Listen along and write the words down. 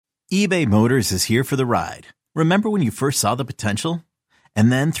eBay Motors is here for the ride. Remember when you first saw the potential?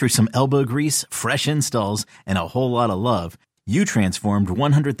 And then through some elbow grease, fresh installs, and a whole lot of love, you transformed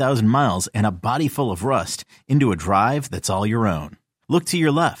 100,000 miles and a body full of rust into a drive that's all your own. Look to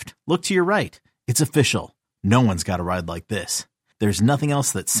your left. Look to your right. It's official. No one's got a ride like this. There's nothing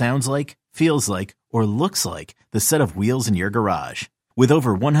else that sounds like, feels like, or looks like the set of wheels in your garage. With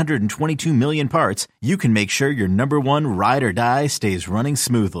over 122 million parts, you can make sure your number one ride or die stays running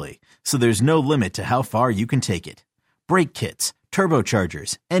smoothly. So there's no limit to how far you can take it. Brake kits,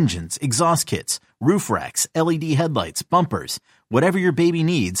 turbochargers, engines, exhaust kits, roof racks, LED headlights, bumpers, whatever your baby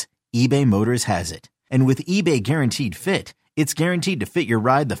needs, eBay Motors has it. And with eBay Guaranteed Fit, it's guaranteed to fit your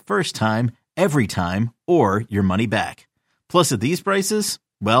ride the first time, every time, or your money back. Plus at these prices,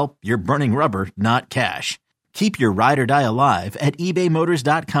 well, you're burning rubber, not cash. Keep your ride or die alive at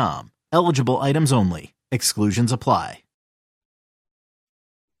ebaymotors.com. Eligible items only. Exclusions apply.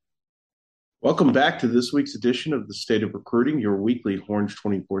 Welcome back to this week's edition of the State of Recruiting, your weekly Horns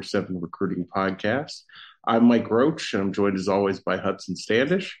 24/7 recruiting podcast. I'm Mike Roach, and I'm joined as always by Hudson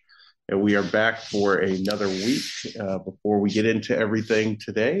Standish. And we are back for another week. Before we get into everything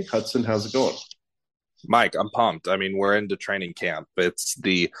today, Hudson, how's it going? Mike, I'm pumped. I mean, we're into training camp. It's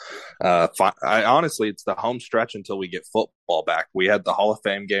honestly, it's the home stretch until we get football back. We had the Hall of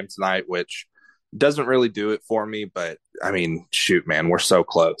Fame game tonight, which doesn't really do it for me, but I mean, shoot, man, we're so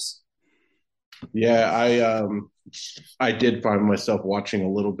close. Yeah, I did find myself watching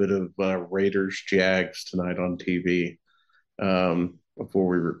a little bit of Raiders Jags tonight on TV. Before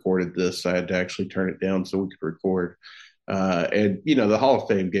we recorded this, I had to actually turn it down so we could record. And, you know, the Hall of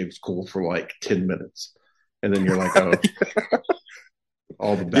Fame game is cool for like 10 minutes. And then you're like, oh,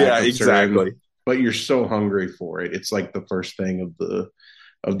 all the backups yeah, exactly. But you're so hungry for it. It's like the first thing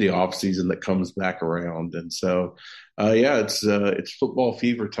of the off season that comes back around. And so, it's football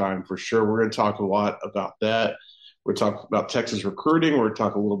fever time for sure. We're going to talk a lot about that. We're talking about Texas recruiting. We're going to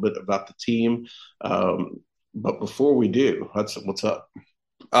talk a little bit about the team. But before we do, Hudson, what's up?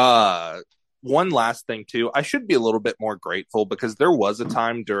 One last thing too, I should be a little bit more grateful because there was a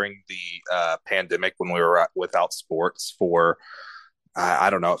time during the pandemic when we were without sports for, I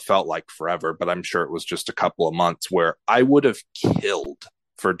don't know, it felt like forever, but I'm sure it was just a couple of months where I would have killed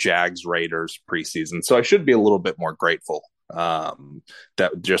for Jags Raiders preseason. So I should be a little bit more grateful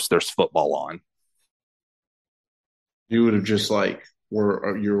that just there's football on. You would have just like, you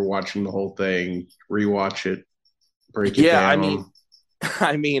were watching the whole thing, rewatch it, break it down.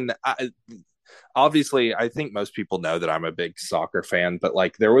 I mean, obviously, I think most people know that I'm a big soccer fan, but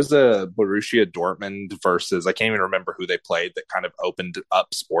like there was a Borussia Dortmund versus, I can't even remember who they played, that kind of opened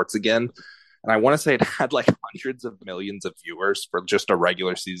up sports again. And I want to say it had like hundreds of millions of viewers for just a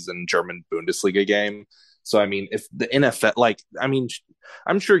regular season German Bundesliga game. So, I mean, if the NFL,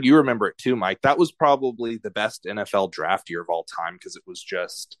 I'm sure you remember it too, Mike. That was probably the best NFL draft year of all time because it was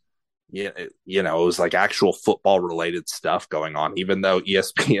just, it was like actual football related stuff going on, even though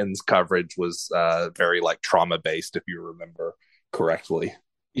ESPN's coverage was very like trauma based, if you remember correctly.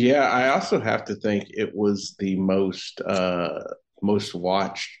 Yeah, I also have to think it was the most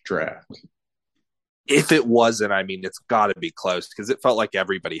watched draft. If it wasn't, I mean, it's got to be close because it felt like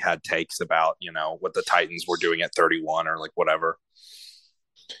everybody had takes about, what the Titans were doing at 31 or like whatever.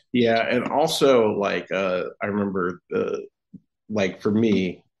 Yeah, and also like I remember for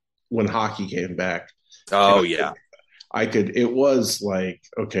me, when hockey came back. Oh, yeah. It was like,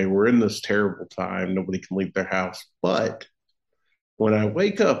 okay, we're in this terrible time. Nobody can leave their house. But when I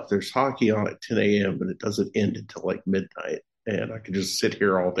wake up, there's hockey on at 10 a.m. and it doesn't end until like midnight. And I could just sit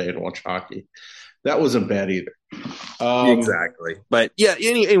here all day and watch hockey. That wasn't bad either. Exactly. But yeah,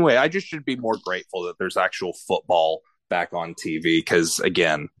 anyway, I just should be more grateful that there's actual football back on TV because,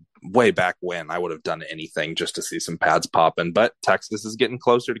 again, way back when I would have done anything just to see some pads popping, but Texas is getting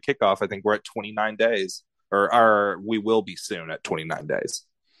closer to kickoff. I think we're at 29 days or we will be soon at 29 days.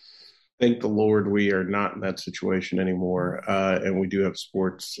 Thank the Lord we are not in that situation anymore. And we do have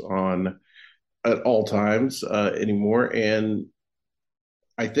sports on at all times anymore. And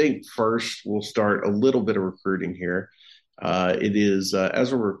I think first we'll start a little bit of recruiting here. It is,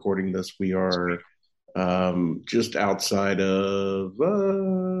 as we're recording this, we are just outside of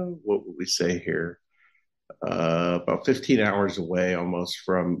what would we say here? About 15 hours away almost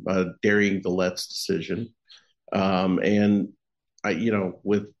from Darian Gillette's decision. And I,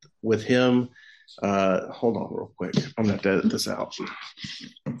 with him, hold on real quick. I'm gonna have to edit this out.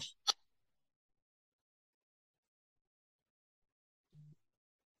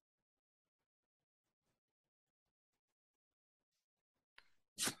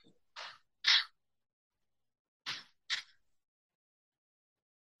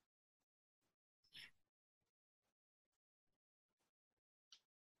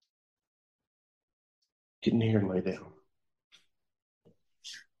 Get in here and lay down.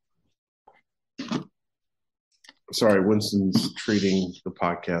 Sorry, Winston's treating the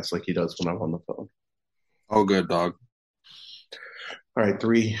podcast like he does when I'm on the phone. Oh, good, dog. All right,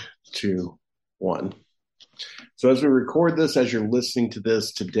 3, 2, 1. So as we record this, as you're listening to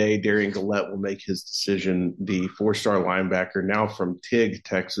this today, Darian Gillette will make his decision, the 4-star linebacker, now from Tig,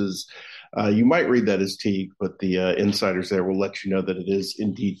 Texas. You might read that as Teague, but the insiders there will let you know that it is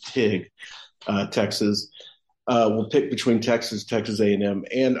indeed Tig, Texas. We'll pick between Texas, Texas A&M,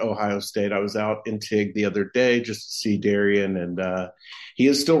 and Ohio State. I was out in Tig the other day just to see Darian, and he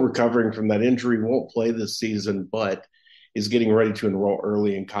is still recovering from that injury. Won't play this season, but is getting ready to enroll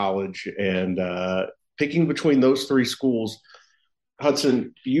early in college. And picking between those 3 schools,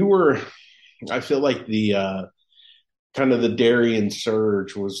 Hudson, I feel like the kind of the Darian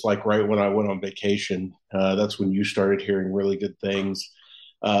surge was like right when I went on vacation. That's when you started hearing really good things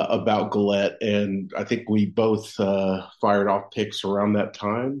about Gillette, and I think we both fired off picks around that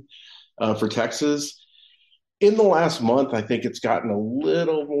time for Texas. In the last month, I think it's gotten a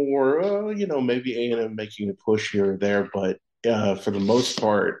little more, maybe A&M making a push here or there, but for the most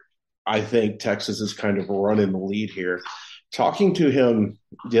part, I think Texas is kind of running the lead here. Talking to him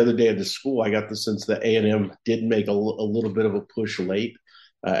the other day at the school, I got the sense that A&M did make a little bit of a push late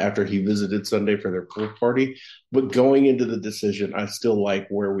after he visited Sunday for their pool party. But going into the decision, I still like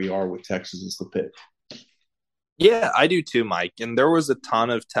where we are with Texas as the pick. Yeah, I do too, Mike. And there was a ton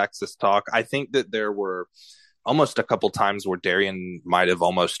of Texas talk. I think that there were almost a couple times where Darian might have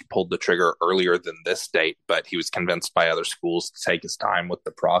almost pulled the trigger earlier than this date, but he was convinced by other schools to take his time with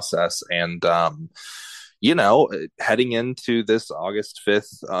the process. And, heading into this August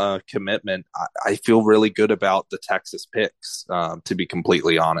 5th commitment, I feel really good about the Texas picks, to be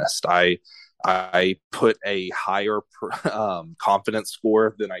completely honest. I put a higher confidence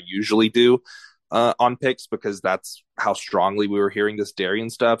score than I usually do on picks because that's how strongly we were hearing this Darian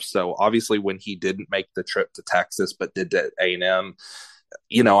stuff. So obviously when he didn't make the trip to Texas but did to A&M,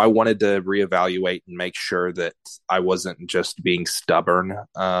 I wanted to reevaluate and make sure that I wasn't just being stubborn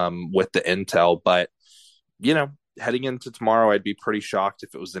with the intel. But, heading into tomorrow, I'd be pretty shocked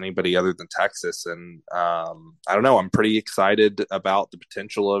if it was anybody other than Texas. And I don't know, I'm pretty excited about the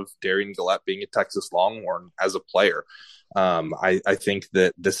potential of Darian Gillette being a Texas Longhorn as a player. I think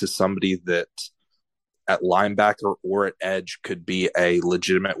that this is somebody that at linebacker or at edge could be a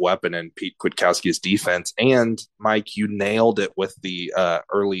legitimate weapon in Pete Kwiatkowski's defense. And Mike, you nailed it with the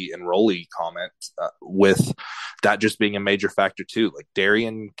early enrollee comment, with that just being a major factor too. Like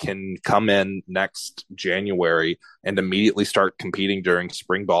Darian can come in next January and immediately start competing during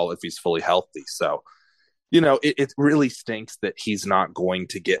spring ball if he's fully healthy. So, it really stinks that he's not going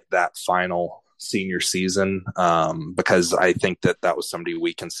to get that final senior season, because I think that was somebody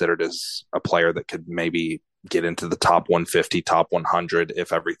we considered as a player that could maybe get into the top 150, top 100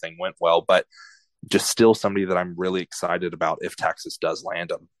 if everything went well, but just still somebody that I'm really excited about if Texas does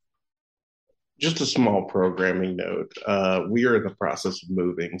land him. Just a small programming note. We are in the process of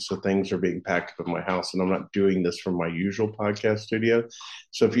moving, so things are being packed up in my house, and I'm not doing this from my usual podcast studio.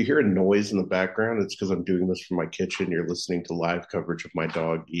 So if you hear a noise in the background, it's because I'm doing this from my kitchen. You're listening to live coverage of my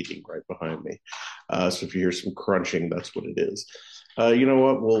dog eating right behind me. So if you hear some crunching, that's what it is. You know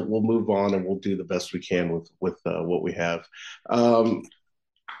what? We'll move on, and we'll do the best we can with what we have.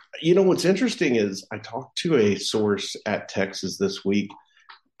 What's interesting is I talked to a source at Texas this week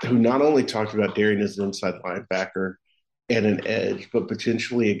who not only talked about Darian as an inside linebacker and an edge, but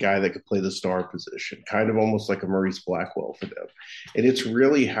potentially a guy that could play the star position, kind of almost like a Maurice Blackwell for them. And it's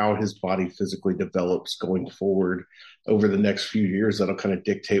really how his body physically develops going forward over the next few years that'll kind of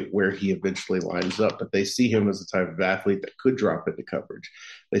dictate where he eventually lines up. But they see him as the type of athlete that could drop into coverage.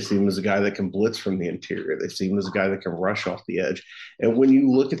 They see him as a guy that can blitz from the interior. They see him as a guy that can rush off the edge. And when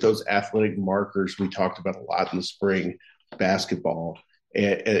you look at those athletic markers we talked about a lot in the spring, basketball,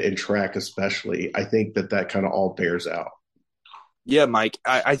 and track especially, I think that kind of all bears out. Yeah, Mike,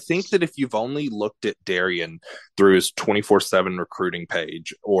 I think that if you've only looked at Darian through his 24/7 recruiting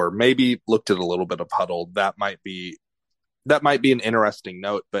page, or maybe looked at a little bit of Huddle, that might be an interesting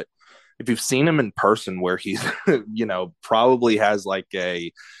note. But if you've seen him in person where he's, probably has like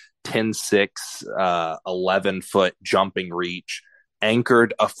a 10'6", 11-foot jumping reach,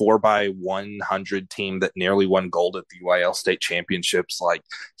 anchored a 4x100 team that nearly won gold at the UIL state championships. Like,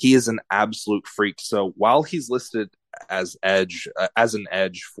 he is an absolute freak. So while he's listed as an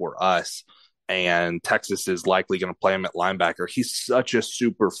edge for us, and Texas is likely going to play him at linebacker, he's such a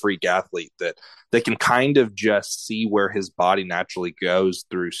super freak athlete that they can kind of just see where his body naturally goes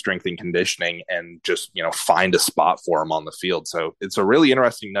through strength and conditioning and just, find a spot for him on the field. So it's a really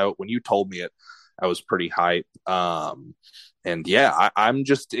interesting note. When you told me it, I was pretty hype. And yeah, I'm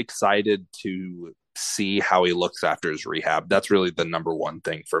just excited to see how he looks after his rehab. That's really the number one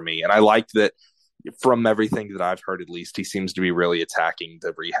thing for me. And I like that from everything that I've heard, at least, he seems to be really attacking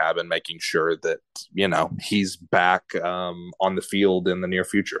the rehab and making sure that, he's back on the field in the near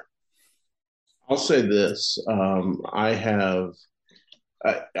future. I'll say this: I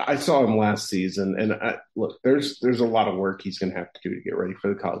saw him last season, and look, there's a lot of work he's going to have to do to get ready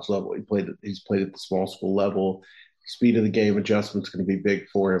for the college level. He's played at the small school level. Speed of the game adjustment's going to be big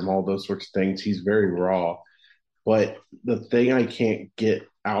for him. All those sorts of things. He's very raw, but the thing I can't get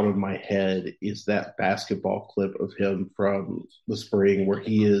out of my head is that basketball clip of him from the spring where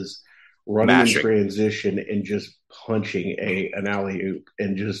he is running in transition and just punching an alley oop,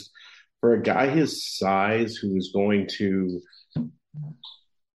 and just for a guy his size who is going to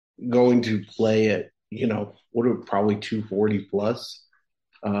play at, probably 240 plus.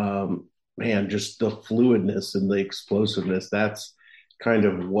 Man, just the fluidness and the explosiveness. That's kind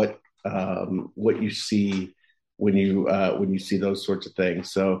of what you see when you see those sorts of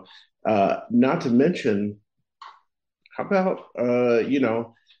things. So, not to mention, how about a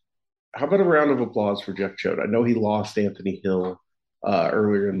round of applause for Jeff Choate? I know he lost Anthony Hill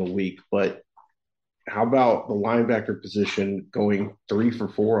earlier in the week, but how about the linebacker position going 3 for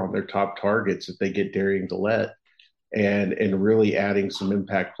 4 on their top targets if they get Darian Gillette and really adding some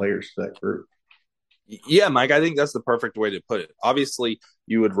impact players to that group? Yeah, Mike, I think that's the perfect way to put it. Obviously,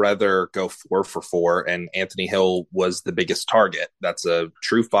 you would rather go 4 for 4, and Anthony Hill was the biggest target. That's a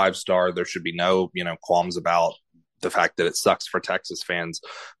true 5-star. There should be no, qualms about the fact that it sucks for Texas fans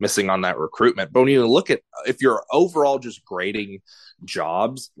missing on that recruitment. But when you look at, if you're overall just grading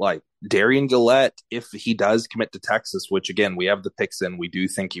jobs, like Darian Gillette, if he does commit to Texas, which again, we have the picks in, we do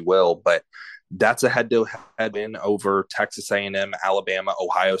think he will, but that's a head-to-head win over Texas A&M, Alabama,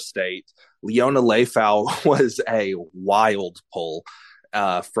 Ohio State. Leona Leifau was a wild pull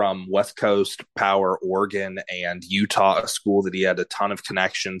from West Coast Power, Oregon, and Utah, a school that he had a ton of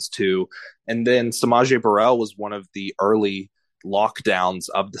connections to. And then Samaje Burrell was one of the early lockdowns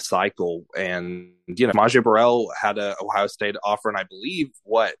of the cycle. And, Samaje Burrell had an Ohio State offer, and I believe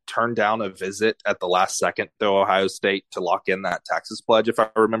turned down a visit at the last second to Ohio State to lock in that Texas pledge, if I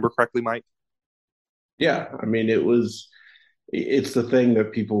remember correctly, Mike. Yeah, I mean, it's the thing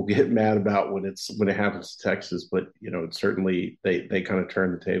that people get mad about when it happens to Texas, but it's certainly they kind of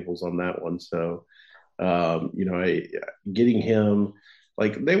turn the tables on that one. So, getting him,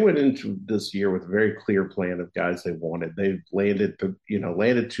 like, they went into this year with a very clear plan of guys they wanted. They've landed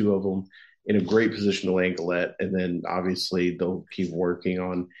 2 of them in a great position to land Gillette, and then obviously they'll keep working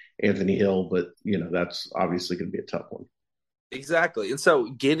on Anthony Hill, but that's obviously going to be a tough one. Exactly. And so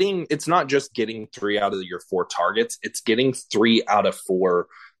it's not just getting 3 out of your 4 targets, it's getting 3 out of 4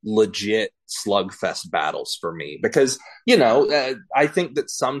 legit slugfest battles for me. Because, I think that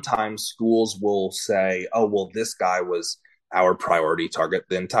sometimes schools will say, oh, well, this guy was our priority target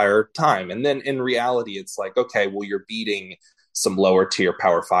the entire time. And then in reality, it's like, okay, well, you're beating some lower tier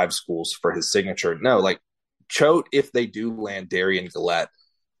Power 5 schools for his signature. No, like Choate, if they do land Darian Gillette,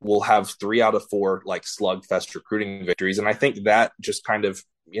 will have 3 out of 4 like slugfest recruiting victories. And I think that just kind of,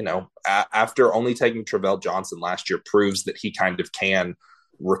 after only taking Travell Johnson last year, proves that he kind of can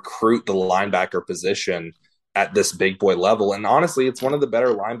recruit the linebacker position at this big boy level. And honestly, it's one of the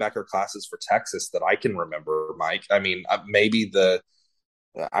better linebacker classes for Texas that I can remember, Mike. I mean, I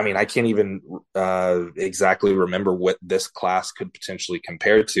can't even exactly remember what this class could potentially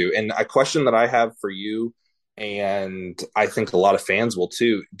compare to. And a question that I have for you, and I think a lot of fans will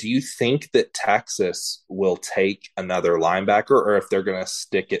too, do you think that Texas will take another linebacker, or if they're going to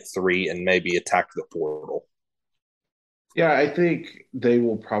stick at 3 and maybe attack the portal? Yeah, I think they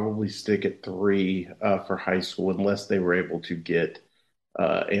will probably stick at 3 for high school unless they were able to get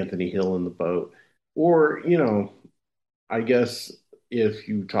Anthony Hill in the boat. Or, I guess if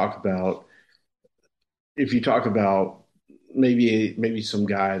you talk about maybe some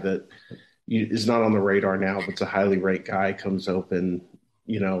guy that is not on the radar now, but it's a highly ranked guy, comes open,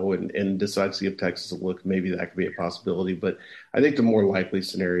 and decides to give Texas a look, maybe that could be a possibility. But I think the more likely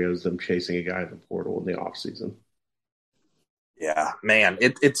scenario is them chasing a guy in the portal in the offseason. Yeah, man,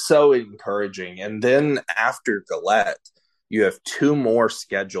 it's so encouraging. And then after Gillette, you have 2 more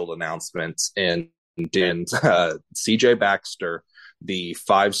scheduled announcements in CJ Baxter, the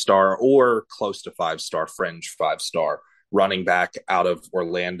 5-star or close to 5-star fringe 5-star running back out of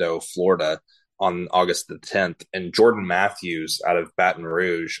Orlando, Florida on August the 10th, and Jordan Matthews out of Baton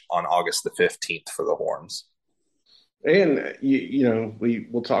Rouge on August the 15th for the Horns. And,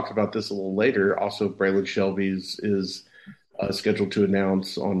 we'll talk about this a little later. Also, Braylon Shelby is scheduled to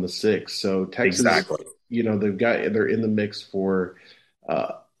announce on the 6th. So Texas, Exactly. they're in the mix for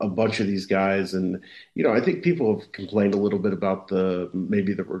a bunch of these guys. And, I think people have complained a little bit about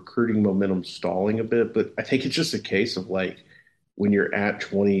maybe the recruiting momentum stalling a bit, but I think it's just a case of like when you're at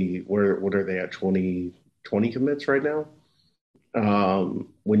 20, what are they at 20 commits right now?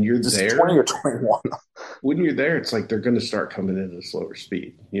 When you're Just there, 20 or 21. when you're there, it's like they're going to start coming in at a slower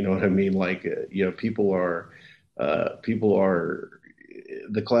speed. You know what I mean? Like, people are, the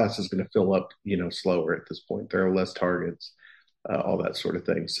class is going to fill up, slower at this point. There are less targets, all that sort of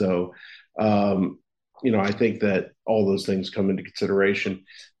thing. So, I think that all those things come into consideration.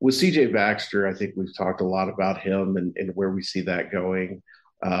 With CJ Baxter, I think we've talked a lot about him and where we see that going.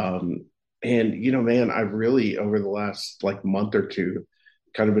 And, man, I've really, over the last like month or two,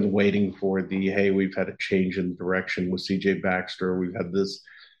 kind of been waiting for hey, we've had a change in direction with CJ Baxter. We've had this,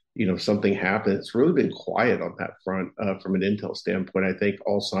 something happen. It's really been quiet on that front from an intel standpoint. I think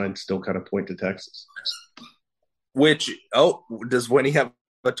all signs still kind of point to Texas. Does Winnie have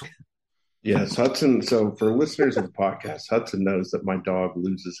a Yes, Hudson. So for listeners of the podcast, Hudson knows that my dog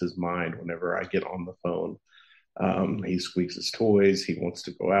loses his mind whenever I get on the phone. He squeaks his toys. He wants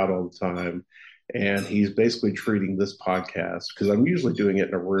to go out all the time. And he's basically treating this podcast, because I'm usually doing it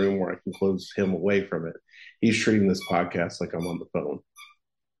in a room where I can close him away from it. He's treating this podcast like I'm on the phone.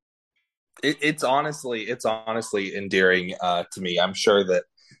 It's honestly endearing to me. I'm sure that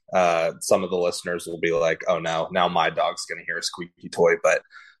some of the listeners will be like, oh no, now my dog's going to hear a squeaky toy. But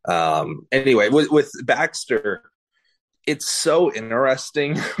anyway, with Baxter, it's so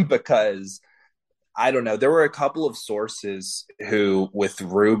interesting because I don't know. There were a couple of sources who, with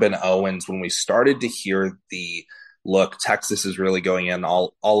Ruben Owens, when we started to hear the look, Texas is really going in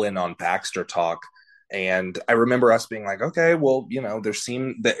all in on Baxter talk. And I remember us being like, okay, well,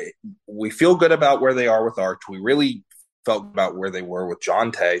 we feel good about where they are with Arch. We really felt about where they were with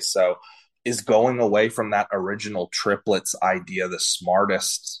Jonte. So is going away from that original triplets idea the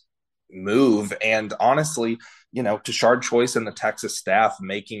smartest move? And honestly, Tashard Choice and the Texas staff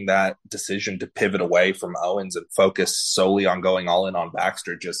making that decision to pivot away from Owens and focus solely on going all in on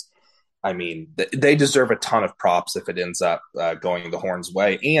Baxter, they deserve a ton of props if it ends up going the Horns'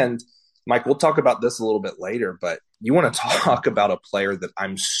 way. And Mike, we'll talk about this a little bit later, but you want to talk about a player that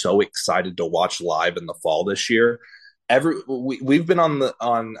I'm so excited to watch live in the fall this year. We've been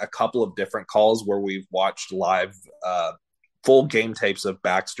on a couple of different calls where we've watched live full game tapes of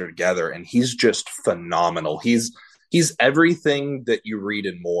Baxter together, and he's just phenomenal. He's everything that you read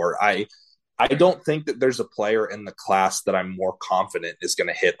and more. I don't think that there's a player in the class that I'm more confident is going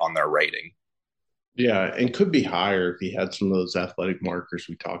to hit on their rating. Yeah, and could be higher if he had some of those athletic markers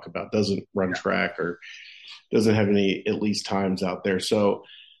we talk about. Doesn't run track or doesn't have any at least times out there. So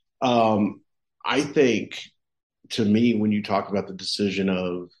I think, to me, when you talk about the decision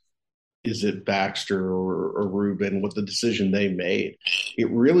of is it Baxter or Ruben, what the decision they made, it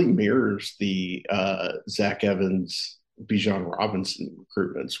really mirrors the Zach Evans, Bijan Robinson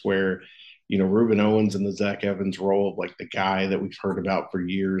recruitments, where Ruben Owens in the Zach Evans role of like the guy that we've heard about for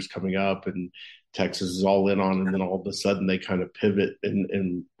years coming up, and Texas is all in on, and then all of a sudden they kind of pivot.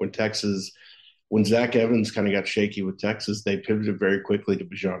 And when Zach Evans kind of got shaky with Texas, they pivoted very quickly to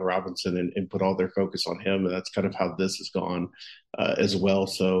Bijan Robinson and put all their focus on him. And that's kind of how this has gone as well.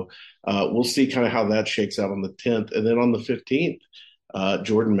 So we'll see kind of how that shakes out on the 10th. And then on the 15th,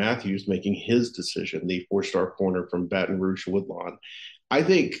 Jordan Matthews making his decision, the 4-star corner from Baton Rouge Woodlawn. I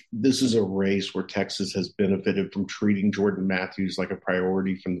think this is a race where Texas has benefited from treating Jordan Matthews like a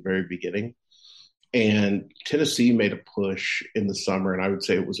priority from the very beginning. And Tennessee made a push in the summer, and I would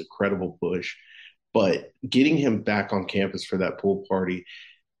say it was a credible push. But getting him back on campus for that pool party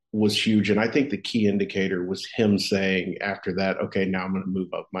was huge. And I think the key indicator was him saying after that, okay, now I'm going to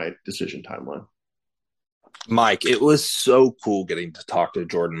move up my decision timeline. Mike, it was so cool getting to talk to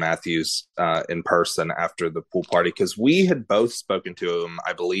Jordan Matthews in person after the pool party, because we had both spoken to him,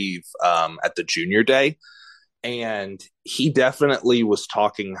 I believe, at the junior day. And he definitely was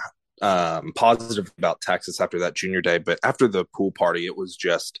talking positive about Texas after that junior day. But after the pool party, it was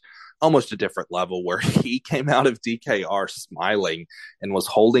just almost a different level, where he came out of DKR smiling and was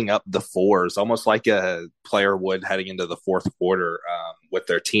holding up the fours, almost like a player would heading into the fourth quarter with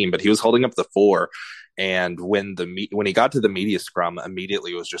their team. But he was holding up the 4. And when he got to the media scrum,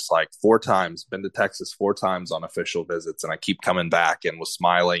 immediately was just like 4 times, been to Texas 4 times on official visits, and I keep coming back, and was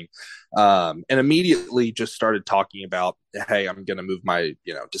smiling. And immediately just started talking about, hey, I'm going to move my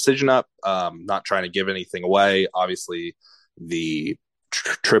decision up, not trying to give anything away. Obviously, the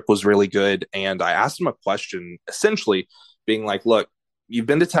trip was really good. And I asked him a question, essentially being like, look, you've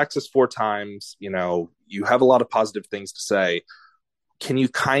been to Texas 4 times. You have a lot of positive things to say. Can you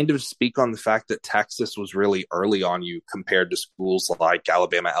kind of speak on the fact that Texas was really early on you compared to schools like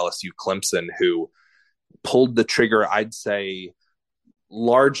Alabama, LSU, Clemson, who pulled the trigger, I'd say,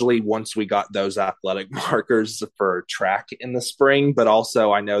 largely once we got those athletic markers for track in the spring, but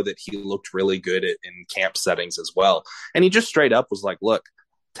also I know that he looked really good in camp settings as well. And he just straight up was like, look,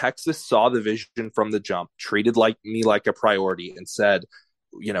 Texas saw the vision from the jump, treated me like a priority, and said,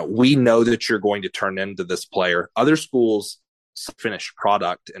 we know that you're going to turn into this player. Other schools finished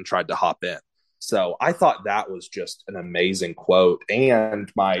product and tried to hop in. So I thought that was just an amazing quote.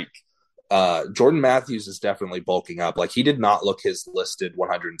 And Mike, Jordan Matthews is definitely bulking up. Like, he did not look his listed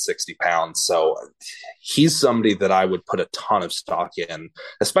 160 pounds. So he's somebody that I would put a ton of stock in,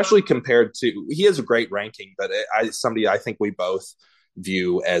 especially compared to, he has a great ranking, but somebody I think we both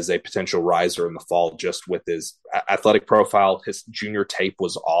view as a potential riser in the fall, just with his athletic profile. His junior tape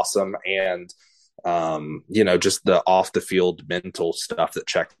was awesome. And just the off the field mental stuff that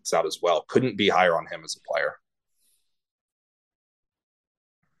checks out as well. Couldn't be higher on him as a player.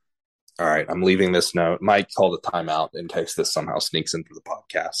 All right, I'm leaving this note. Mike called a timeout in case this somehow sneaks into the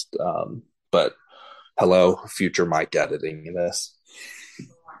podcast. But hello, future Mike editing this.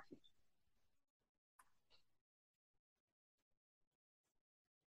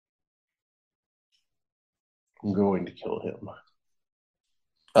 I'm going to kill him.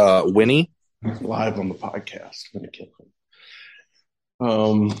 Winnie? Live on the podcast. I'm going to kill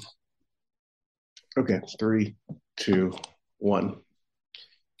him. Okay, 3, 2, 1.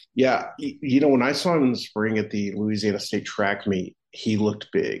 Yeah, when I saw him in the spring at the Louisiana State track meet, he looked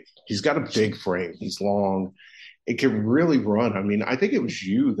big. He's got a big frame. He's long. It can really run. I mean, I think it was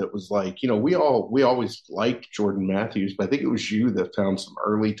you that was like, we always liked Jordan Matthews, but I think it was you that found some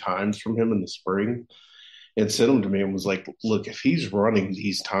early times from him in the spring and sent them to me and was like, look, if he's running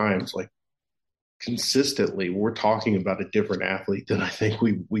these times, like, consistently, we're talking about a different athlete than I think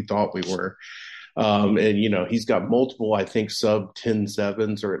we thought we were. And he's got multiple, I think, sub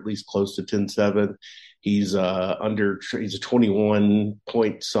 10.7s or at least close to 10.7. He's he's a 21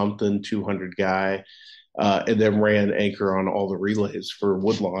 point something 200 guy, and then ran anchor on all the relays for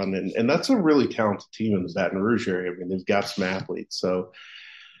Woodlawn, and that's a really talented team in the Baton Rouge area. I mean, they've got some athletes, so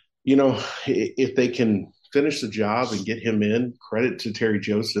if they can finish the job and get him in, credit to Terry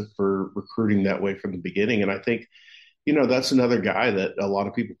Joseph for recruiting that way from the beginning. And I think, that's another guy that a lot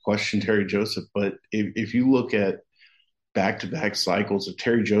of people question Terry Joseph. But if you look at back-to-back cycles, if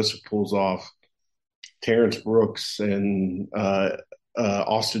Terry Joseph pulls off Terrence Brooks and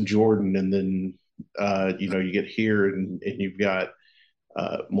Austin Jordan, and then, you get here and you've got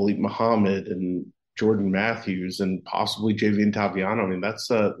Malik Muhammad and Jordan Matthews and possibly Javian Taviano. I mean,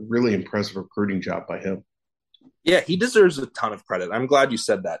 that's a really impressive recruiting job by him. Yeah, he deserves a ton of credit. I'm glad you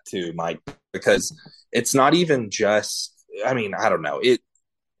said that too, Mike, because it's not even just, I don't know.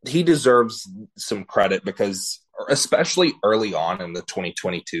 He deserves some credit because, especially early on in the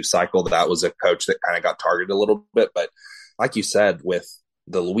 2022 cycle, that was a coach that kind of got targeted a little bit. But like you said, with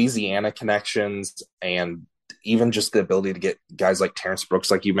the Louisiana connections and even just the ability to get guys like Terrence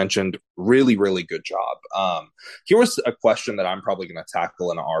Brooks, like you mentioned, really, really good job. Here was a question that I'm probably going to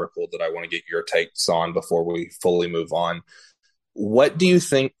tackle in an article that I want to get your takes on before we fully move on. What do you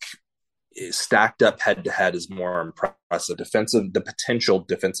think stacked up head to head is more impressive, the potential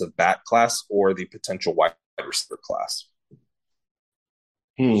defensive back class or the potential wide receiver class?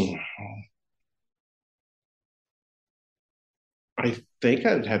 I think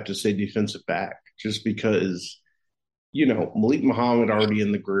I'd have to say defensive back, just because, Malik Muhammad already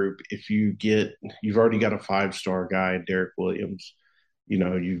in the group. You've already got a 5-star guy, Derek Williams.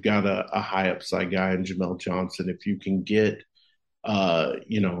 You've got a high upside guy in Jamel Johnson. If you can get,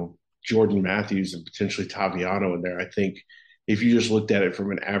 Jordan Matthews and potentially Taviano in there, I think if you just looked at it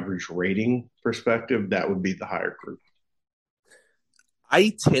from an average rating perspective, that would be the higher group.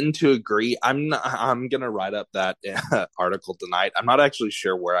 I tend to agree. I'm going to write up that article tonight. I'm not actually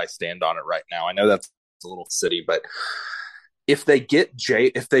sure where I stand on it right now. I know that's a little city, but if they do get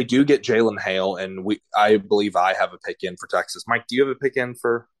Jalen Hale, and I believe I have a pick in for Texas. Mike, do you have a pick in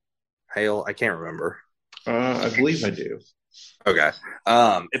for Hale? I can't remember. I believe I do. Okay.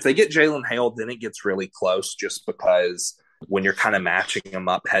 If they get Jalen Hale, then it gets really close, just because when you're kind of matching them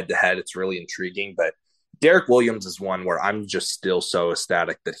up head to head, it's really intriguing. But Derek Williams is one where I'm just still so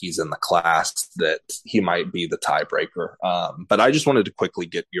ecstatic that he's in the class that he might be the tiebreaker. But I just wanted to quickly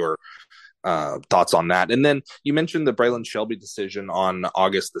get your thoughts on that. And then you mentioned the Braylon Shelby decision on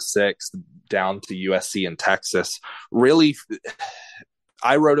August the 6th down to USC and Texas. Really,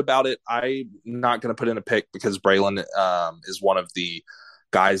 I wrote about it. I'm not going to put in a pick because Braylon is one of the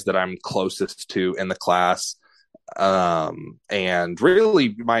guys that I'm closest to in the class. And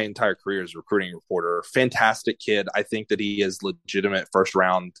really my entire career as a recruiting reporter. Fantastic kid. I think that he is legitimate first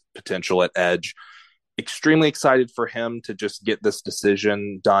round potential at edge. Extremely excited for him to just get this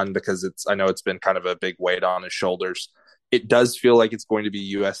decision done because I know it's been kind of a big weight on his shoulders. It does feel like it's going to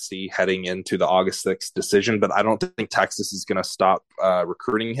be USC heading into the August 6th decision, but I don't think Texas is going to stop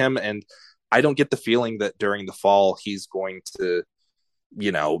recruiting him. And I don't get the feeling that during the fall, he's going to,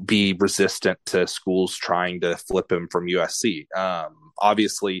 be resistant to schools trying to flip him from USC.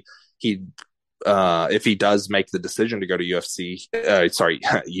 Obviously, if he does make the decision to go to USC,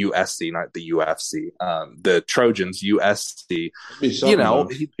 not the UFC, the Trojans, USC,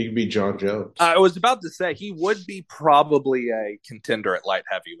 he could be John Jones. I was about to say he would be probably a contender at light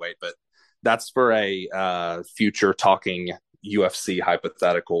heavyweight, but that's for a future talking UFC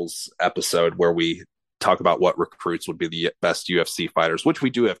hypotheticals episode where we talk about what recruits would be the best UFC fighters, which we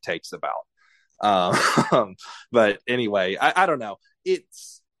do have takes about. But anyway, I don't know.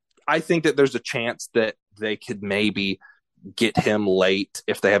 I think that there's a chance that they could maybe get him late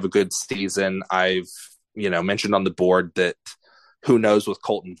if they have a good season. I've, mentioned on the board that who knows with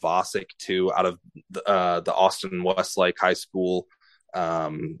Colton Vosick too, out of the Austin Westlake High School.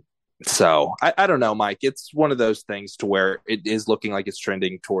 So I don't know, Mike. It's one of those things to where it is looking like it's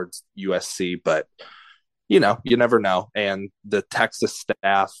trending towards USC, but you never know. And the Texas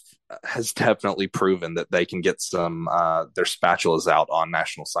staff has definitely proven that they can get some their spatulas out on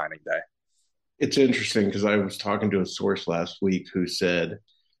National Signing Day. It's interesting because I was talking to a source last week who said,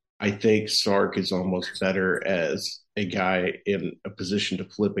 I think Sark is almost better as a guy in a position to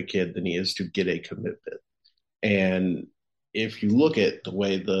flip a kid than he is to get a commitment. And if you look at the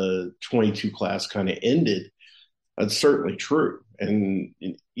way the 22 class kind of ended, that's certainly true. And,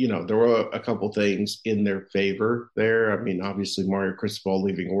 there were a couple things in their favor there. I mean, obviously Mario Cristobal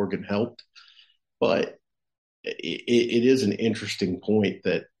leaving Oregon helped, but it is an interesting point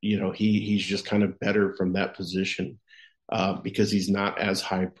that, he's just kind of better from that position because he's not as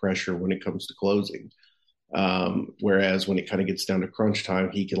high pressure when it comes to closing. Whereas when it kind of gets down to crunch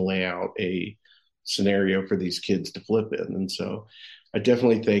time, he can lay out a scenario for these kids to flip in. And so I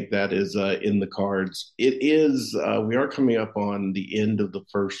definitely think that is in the cards. It is, we are coming up on the end of the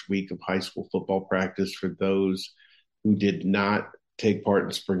first week of high school football practice for those who did not take part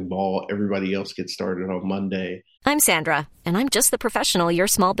in spring ball. Everybody else gets started on Monday. I'm Sandra, and I'm just the professional your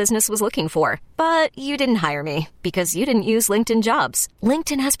small business was looking for. But you didn't hire me because you didn't use LinkedIn Jobs.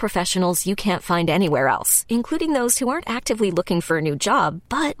 LinkedIn has professionals you can't find anywhere else, including those who aren't actively looking for a new job,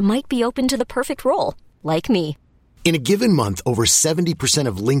 but might be open to the perfect role, like me. In a given month, over 70%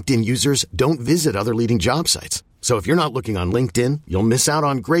 of LinkedIn users don't visit other leading job sites. So if you're not looking on LinkedIn, you'll miss out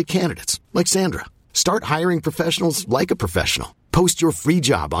on great candidates like Sandra. Start hiring professionals like a professional. Post your free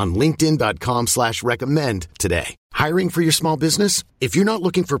job on linkedin.com/recommend today. Hiring for your small business? If you're not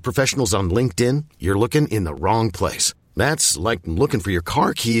looking for professionals on LinkedIn, you're looking in the wrong place. That's like looking for your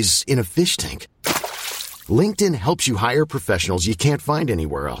car keys in a fish tank. LinkedIn helps you hire professionals you can't find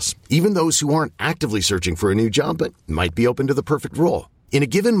anywhere else, even those who aren't actively searching for a new job but might be open to the perfect role. In a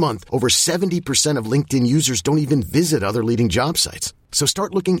given month, over 70% of LinkedIn users don't even visit other leading job sites. So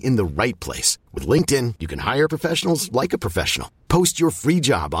start looking in the right place. With LinkedIn, you can hire professionals like a professional. Post your free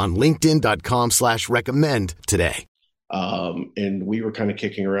job on linkedin.com/recommend today. And we were kind of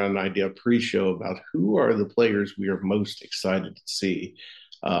kicking around an idea pre-show about who are the players we are most excited to see.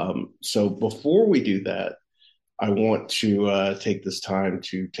 So before we do that, I want to take this time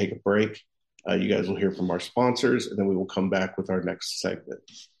to take a break. You guys will hear from our sponsors, and then we will come back with our next segment.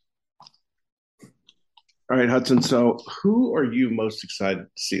 All right, Hudson. So who are you most excited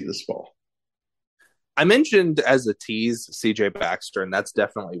to see this fall? I mentioned as a tease CJ Baxter, and that's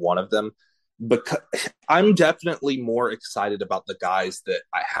definitely one of them. Because I'm definitely more excited about the guys that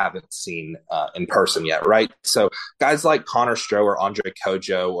I haven't seen in person yet, right? So guys like Connor Stroh or Andre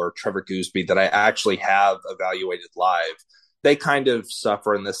Kojo or Trevor Gooseby that I actually have evaluated live, they kind of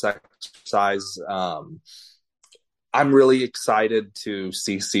suffer in this exercise. I'm really excited to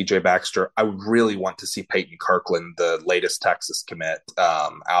see CJ Baxter. I really want to see Peyton Kirkland, the latest Texas commit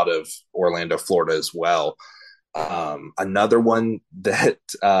out of Orlando, Florida as well. Another one that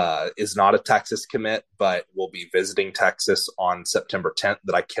is not a Texas commit, but will be visiting Texas on September 10th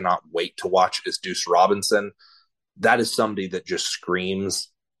that I cannot wait to watch is Deuce Robinson. That is somebody that just screams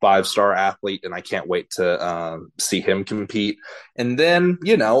five-star athlete, and I can't wait to see him compete. And then,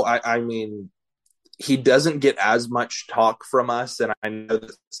 I mean, he doesn't get as much talk from us, and I know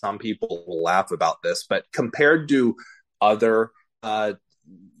that some people will laugh about this, but compared to other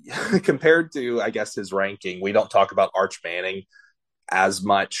compared to, I guess, his ranking, we don't talk about Arch Manning as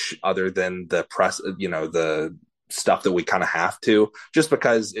much other than the press, the stuff that we kind of have to, just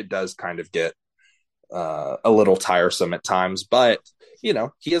because it does kind of get a little tiresome at times. But,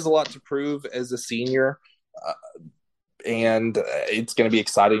 he has a lot to prove as a senior, and it's going to be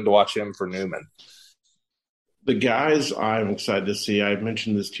exciting to watch him for Newman. The guys I'm excited to see, I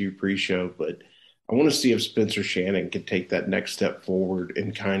mentioned this to you pre-show, but I want to see if Spencer Shannon can take that next step forward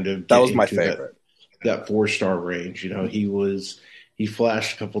and kind of that was my favorite. That 4-star range. He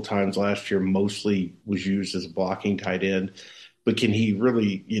flashed a couple times last year, mostly was used as a blocking tight end, but can he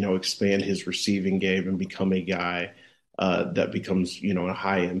really, expand his receiving game and become a guy that becomes, a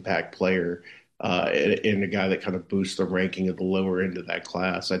high impact player and a guy that kind of boosts the ranking of the lower end of that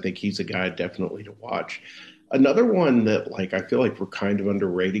class? I think he's a guy definitely to watch. Another one that I feel like we're kind of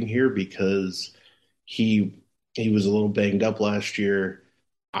underrating here because he was a little banged up last year.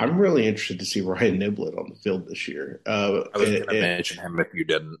 I'm really interested to see Ryan Niblett on the field this year. I was going to mention him if you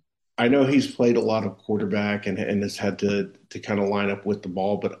didn't. I know he's played a lot of quarterback and has had to kind of line up with the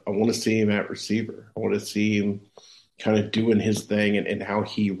ball, but I want to see him at receiver. I want to see him kind of doing his thing and how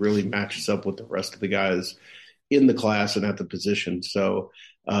he really matches up with the rest of the guys in the class and at the position. So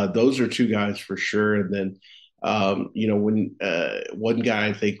those are two guys for sure. And then, when one guy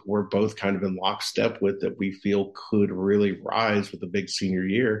I think we're both kind of in lockstep with that we feel could really rise with a big senior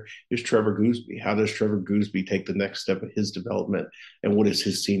year is Trevor Goosby. How does Trevor Goosby take the next step in his development, and what does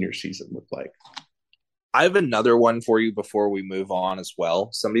his senior season look like? I have another one for you before we move on as well.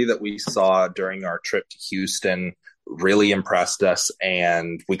 Somebody that we saw during our trip to Houston really impressed us,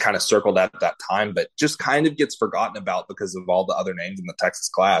 and we kind of circled at that time, but just kind of gets forgotten about because of all the other names in the Texas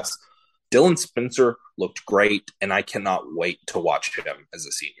class. Dylan Spencer looked great, and I cannot wait to watch him as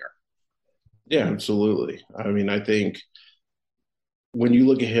a senior. Yeah, absolutely. I mean, I think when you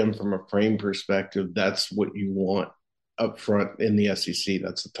look at him from a frame perspective, that's what you want up front in the SEC.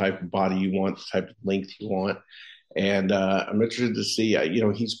 That's the type of body you want, the type of length you want. And I'm interested to see,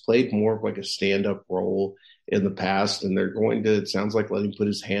 he's played more of like a stand-up role in the past, and they're going to, it sounds like, let him put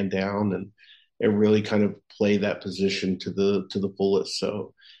his hand down and really kind of play that position to the fullest.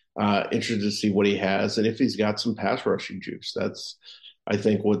 So interested to see what he has and if he's got some pass rushing juice. That's, I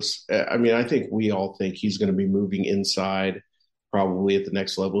think I think we all think he's going to be moving inside probably at the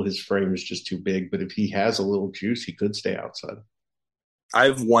next level. His frame is just too big, but if he has a little juice, he could stay outside. I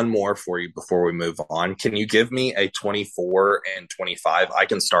have one more for you before we move on. Can you give me a 24 and 25? I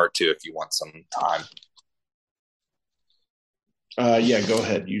can start too if you want some time. Yeah, go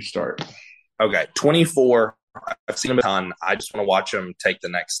ahead. You start. Okay, 24. I've seen him a ton. I just want to watch him take the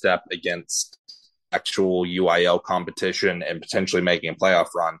next step against actual UIL competition and potentially making a playoff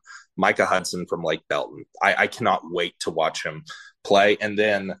run. Micah Hudson from Lake Belton. I cannot wait to watch him play. And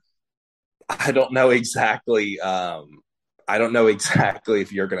then I don't know exactly if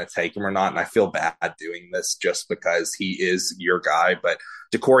you're going to take him or not, and I feel bad doing this just because he is your guy. But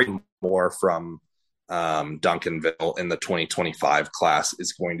DeCorey Moore from Duncanville in the 2025 class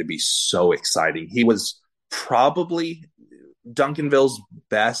is going to be so exciting. He was probably Duncanville's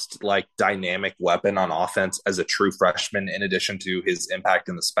best dynamic weapon on offense as a true freshman, in addition to his impact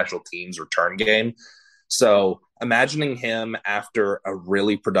in the special teams return game. So imagining him after a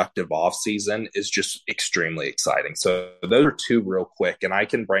really productive offseason is just extremely exciting. So those are two real quick, and I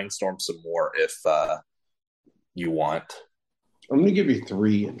can brainstorm some more if you want. I'm going to give you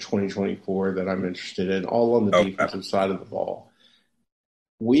 3 in 2024 that I'm interested in, all on the defensive side of the ball.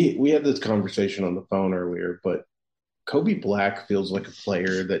 We had this conversation on the phone earlier, but Kobe Black feels like a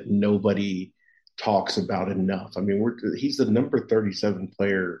player that nobody talks about enough. I mean, he's the number 37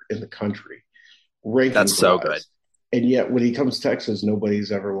 player in the country. That's so good. And yet when he comes to Texas,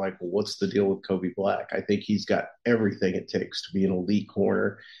 nobody's ever like, well, what's the deal with Kobe Black? I think he's got everything it takes to be an elite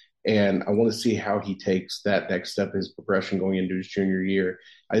corner. And I want to see how he takes that next step, his progression going into his junior year.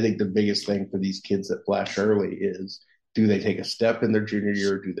 I think the biggest thing for these kids that flash early is, do they take a step in their junior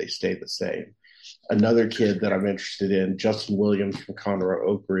year, or do they stay the same? Another kid that I'm interested in, Justin Williams from Conroe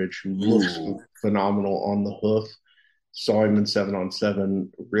Oak Ridge, who looks phenomenal on the hoof. Saw him in 7-on-7,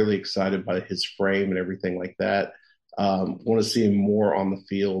 really excited by his frame and everything like that. Want to see him more on the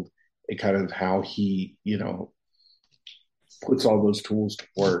field and kind of how he, puts all those tools to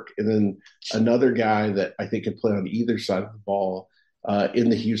work. And then another guy that I think can play on either side of the ball in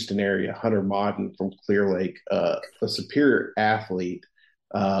the Houston area, Hunter Modden from Clear Lake, a superior athlete.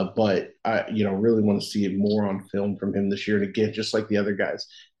 But I, really want to see more on film from him this year. And again, just like the other guys,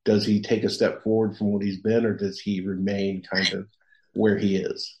 does he take a step forward from what he's been, or does he remain kind of where he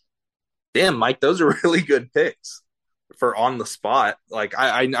is? Damn, Mike, those are really good picks for on the spot. Like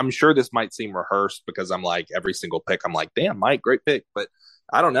I'm sure this might seem rehearsed because I'm like every single pick. I'm like, damn, Mike, great pick. But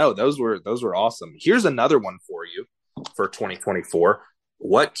I don't know. Those were awesome. Here's another one for you for 2024.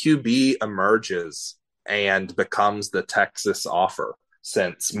 What QB emerges and becomes the Texas offer?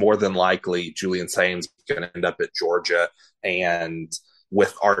 Since more than likely Julian Sainz is going to end up at Georgia, and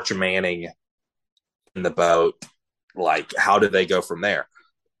with Arch Manning in the boat, like how do they go from there?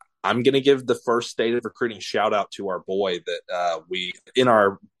 I'm going to give the first state of recruiting shout out to our boy that we in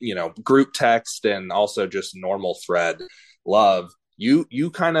our group text and also just normal thread love.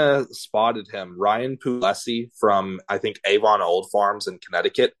 You kind of spotted him, Ryan Pulesi from, I think, Avon Old Farms in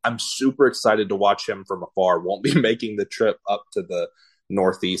Connecticut. I'm super excited to watch him from afar. Won't be making the trip up to the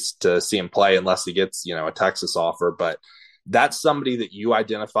Northeast to see him play unless he gets, a Texas offer. But that's somebody that you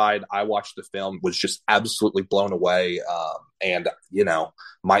identified. I watched the film, was just absolutely blown away. And,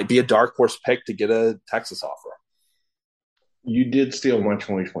 might be a dark horse pick to get a Texas offer. You did steal my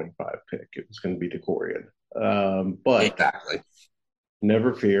 2025 pick. It was going to be DeCorian. But exactly.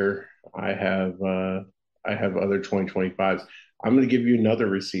 Never fear. I have other 2025s. I'm going to give you another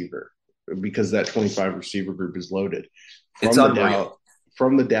receiver because that 25 receiver group is loaded.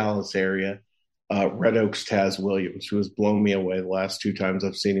 From the Dallas area, Red Oaks Taz Williams, who has blown me away the last 2 times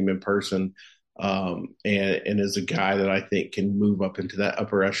I've seen him in person, and is a guy that I think can move up into that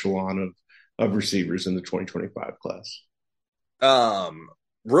upper echelon of receivers in the 2025 class.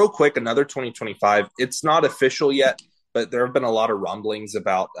 Real quick, another 2025. It's not official yet, but there have been a lot of rumblings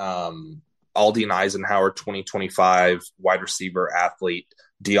about Aldine Eisenhower 2025 wide receiver athlete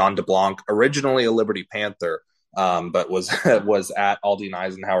Dion DeBlanc, originally a Liberty Panther, but was at Aldine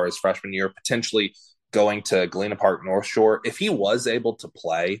Eisenhower his freshman year, potentially going to Galena Park North Shore. If he was able to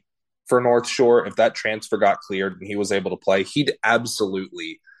play for North Shore, if that transfer got cleared and he was able to play, he'd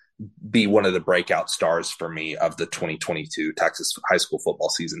absolutely be one of the breakout stars for me of the 2022 Texas high school football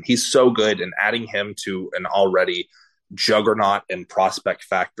season. He's so good, and adding him to an already juggernaut and prospect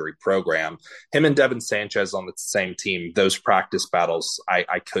factory program, him and Devin Sanchez on the same team, those practice battles,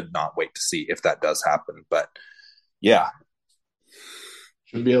 I could not wait to see if that does happen. But yeah,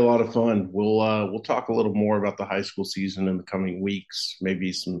 should be a lot of fun. We'll talk a little more about the high school season in the coming weeks,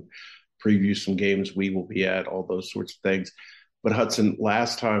 maybe some preview some games we will be at, all those sorts of things. But Hudson,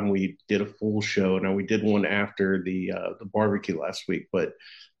 last time we did a full show. Now we did one after the barbecue last week, but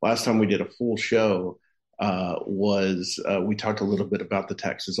last time we did a full show we talked a little bit about the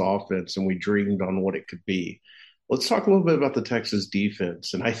Texas offense, and we dreamed on what it could be. Let's talk a little bit about the Texas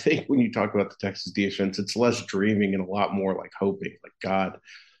defense. And I think when you talk about the Texas defense, it's less dreaming and a lot more like hoping, like, God,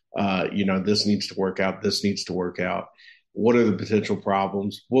 this needs to work out. This needs to work out. What are the potential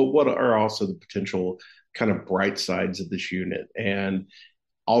problems? What are also the potential kind of bright sides of this unit? And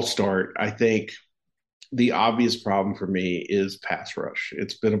I'll start. I think the obvious problem for me is pass rush.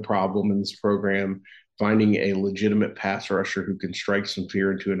 It's been a problem in this program, finding a legitimate pass rusher who can strike some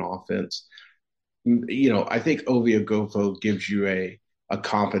fear into an offense. I think Ovie Oghoufo gives you a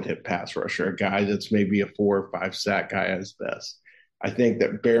competent pass rusher, a guy that's maybe a 4 or 5 sack guy at his best. I think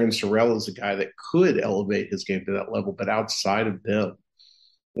that Barron Sorrell is a guy that could elevate his game to that level, but outside of them,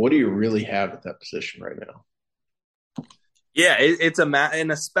 what do you really have at that position right now? Yeah, it's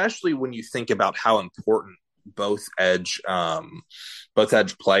and especially when you think about how important both edge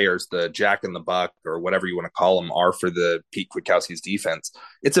players, the Jack and the Buck, or whatever you want to call them, are for the Pete Kwiatkowski's defense.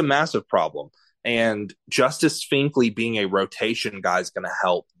 It's a massive problem. And Justice Finkley being a rotation guy is going to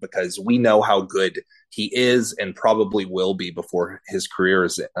help, because we know how good he is and probably will be before his career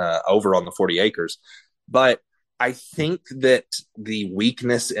is over on the 40 acres. But I think that the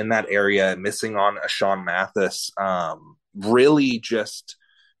weakness in that area, missing on Ashawn Mathis, really just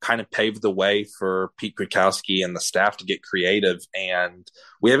kind of paved the way for Pete Kwiatkowski and the staff to get creative. And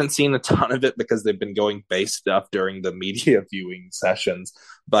we haven't seen a ton of it because they've been going base stuff during the media viewing sessions.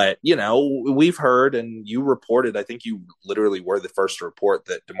 But, we've heard, and you reported, I think you literally were the first to report,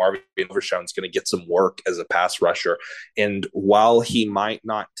 that DeMarvion Overshown is going to get some work as a pass rusher. And while he might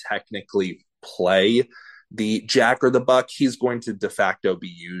not technically play the Jack or the Buck, he's going to de facto be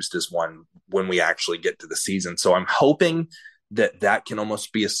used as one when we actually get to the season. So I'm hoping that can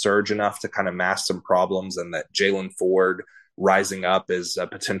almost be a surge enough to kind of mask some problems, and that Jalen Ford rising up as a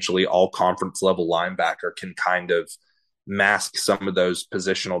potentially all conference level linebacker can kind of mask some of those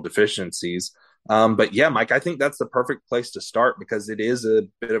positional deficiencies. But yeah, Mike, I think that's the perfect place to start, because it is a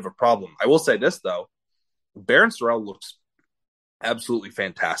bit of a problem. I will say this though, Barron Sorrell looks absolutely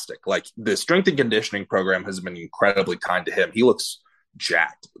fantastic. Like, the strength and conditioning program has been incredibly kind to him. He looks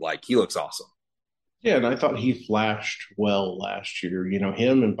jacked. Like, he looks awesome. Yeah, and I thought he flashed well last year. You know,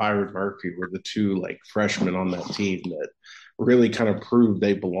 him and Byron Murphy were the two like freshmen on that team that really kind of proved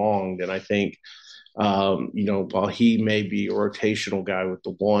they belonged. And I think, you know, while he may be a rotational guy with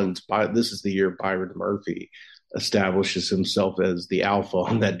the ones, this is the year Byron Murphy establishes himself as the alpha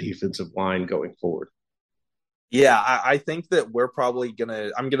on that defensive line going forward. Yeah, I think that we're probably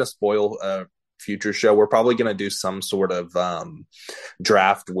I'm gonna spoil a future show. We're probably gonna do some sort of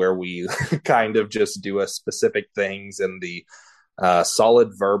draft where we kind of just do a specific things in the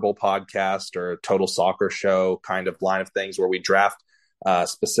solid verbal podcast or total soccer show kind of line of things where we draft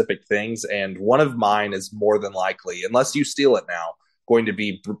specific things. And one of mine is more than likely, unless you steal it now, going to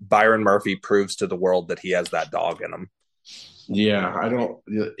be Byron Murphy proves to the world that he has that dog in him. Yeah, I don't.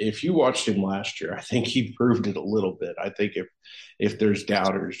 If you watched him last year, I think he proved it a little bit. I think if there's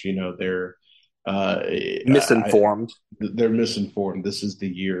doubters, you know, Misinformed. they're misinformed. This is the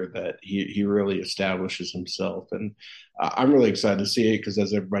year that he really establishes himself, and I'm really excited to see it because,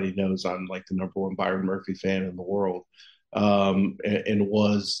 as everybody knows, I'm like the number one Byron Murphy fan in the world, and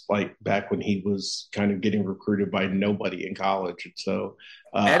was like back when he was kind of getting recruited by nobody in college, and so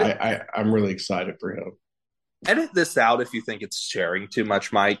I'm really excited for him. Edit this out if you think it's sharing too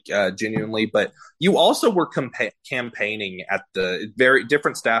much, Mike, genuinely. But you also were campaigning at the very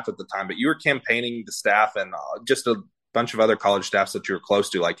different staff at the time, but you were campaigning the staff and just a bunch of other college staffs that you were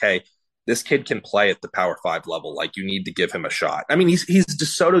close to, like, hey, this kid can play at the Power 5 level. Like, you need to give him a shot. I mean, he's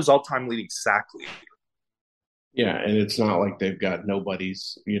DeSoto's all-time leading sack leader. Yeah, and it's not like they've got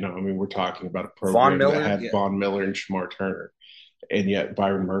nobody's, you know, I mean, we're talking about a program that had Von Miller and Shemar Turner, and yet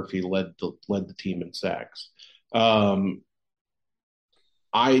Byron Murphy led the team in sacks. Chance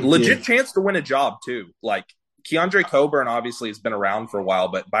to win a job too. Like Keandre Coburn obviously has been around for a while,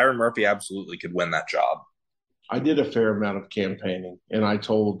 but Byron Murphy absolutely could win that job. I did a fair amount of campaigning, and I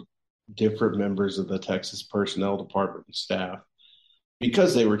told different members of the Texas personnel department and staff,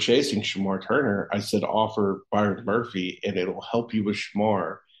 because they were chasing Shemar Turner, I said, offer Byron Murphy and it'll help you with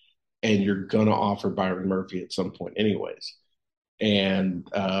Shemar, and you're going to offer Byron Murphy at some point anyways. And,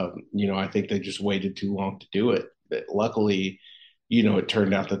 you know, I think they just waited too long to do it. But luckily, you know, it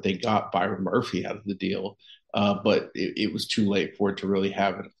turned out that they got Byron Murphy out of the deal, but it was too late for it to really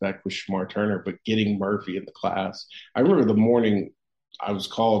have an effect with Shemar Turner. But getting Murphy in the class, I remember the morning I was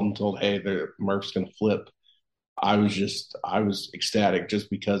called and told, hey, Murph's going to flip. I was ecstatic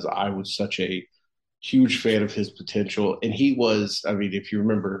just because I was such a huge fan of his potential. And he was, I mean, if you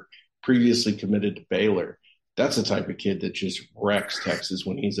remember, previously committed to Baylor. That's the type of kid that just wrecks Texas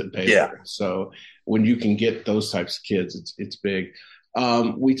when he's at Baylor. Yeah. So when you can get those types of kids, it's big.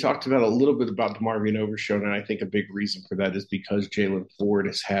 We talked about a little bit about DeMarvion Overshown, and I think a big reason for that is because Jaylan Ford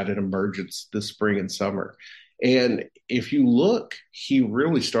has had an emergence this spring and summer. And if you look, he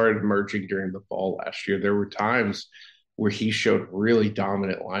really started emerging during the fall last year. There were times where he showed really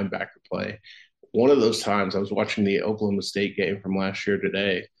dominant linebacker play. One of those times, I was watching the Oklahoma State game from last year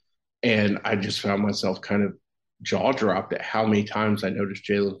today, and I just found myself kind of jaw dropped at how many times I noticed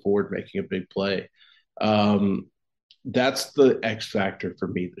Jaylan Ford making a big play. That's the X factor for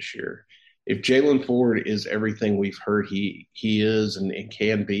me this year. If Jaylan Ford is everything we've heard he is and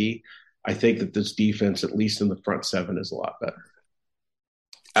can be, I think that this defense, at least in the front seven, is a lot better.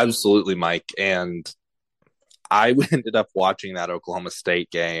 Absolutely, Mike. And I ended up watching that Oklahoma State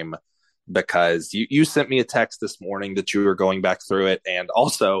game because you sent me a text this morning that you were going back through it. And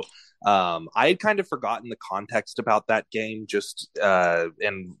also, I had kind of forgotten the context about that game.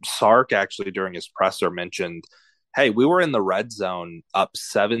 And Sark actually during his presser mentioned, hey, we were in the red zone up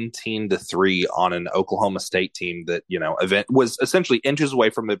 17-3 on an Oklahoma State team that, you know, was essentially inches away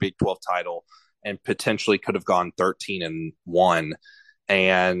from the Big 12 title and potentially could have gone 13-1.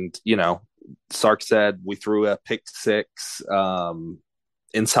 And, you know, Sark said we threw a pick six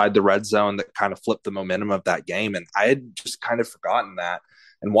inside the red zone that kind of flipped the momentum of that game. And I had just kind of forgotten that.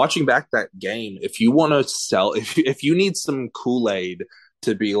 And watching back that game, if you want to if you need some Kool-Aid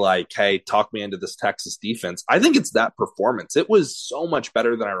to be like, hey, talk me into this Texas defense, I think it's that performance. It was so much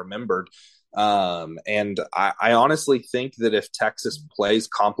better than I remembered. And I honestly think that if Texas plays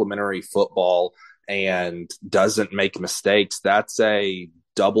complementary football and doesn't make mistakes, that's a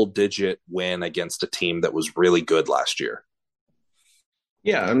double-digit win against a team that was really good last year.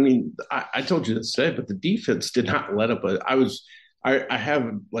 Yeah, I mean, I told you this today, but the defense did not let up. I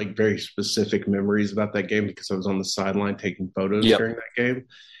have like very specific memories about that game because I was on the sideline taking photos during that game.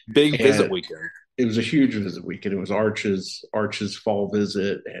 Big visit weekend. It was a huge visit weekend. It was Arch's fall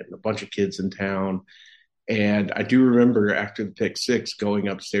visit and a bunch of kids in town. And I do remember after the pick six going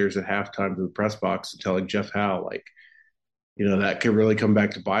upstairs at halftime to the press box and telling Jeff Howe, like, that could really come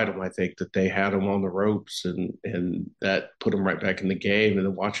back to bite them. I think that they had them on the ropes, and that put them right back in the game. And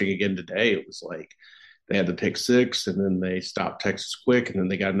then watching again today, it was like they had the pick six, and then they stopped Texas quick, and then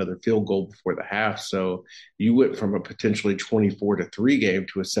they got another field goal before the half. So you went from a potentially 24-3 game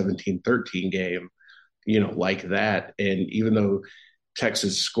to a 17-13 game, like that. And even though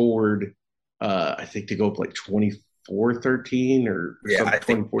Texas scored, I think to go up like 24-13 or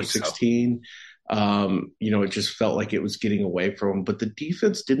something, 24-16. It just felt like it was getting away from them. But the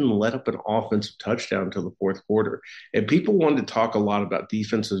defense didn't let up an offensive touchdown until the fourth quarter. And people wanted to talk a lot about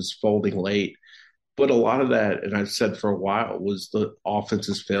defenses folding late. But a lot of that, and I've said for a while, was the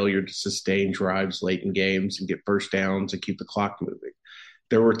offense's failure to sustain drives late in games and get first downs and keep the clock moving.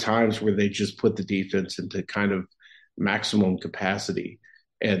 There were times where they just put the defense into kind of maximum capacity,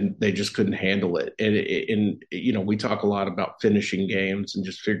 and they just couldn't handle it. And we talk a lot about finishing games and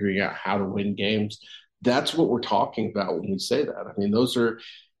just figuring out how to win games. That's what we're talking about when we say that. I mean, those are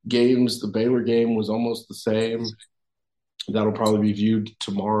games. The Baylor game was almost the same. That'll probably be viewed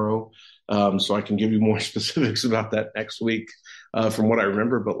tomorrow. So I can give you more specifics about that next week from what I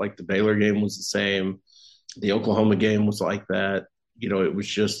remember. But like the Baylor game was the same. The Oklahoma game was like that. It was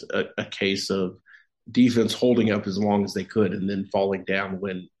just a case of defense holding up as long as they could and then falling down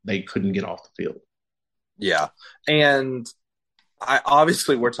when they couldn't get off the field. Yeah. And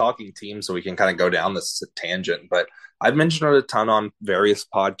obviously we're talking teams, so we can kind of go down this tangent, but I've mentioned it a ton on various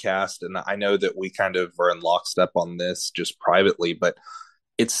podcasts, and I know that we kind of are in lockstep on this just privately, but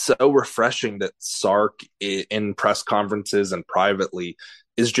it's so refreshing that Sark in press conferences and privately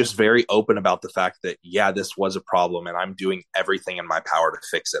is just very open about the fact that, yeah, this was a problem and I'm doing everything in my power to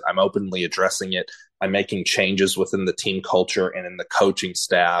fix it. I'm openly addressing it. I'm making changes within the team culture and in the coaching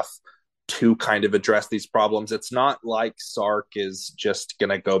staff to kind of address these problems. It's not like Sark is just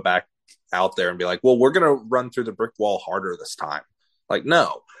going to go back out there and be like, well, we're going to run through the brick wall harder this time. Like,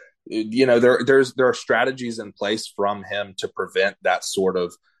 no, there are strategies in place from him to prevent that sort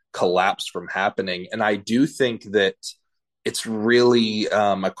of collapse from happening. And I do think that it's really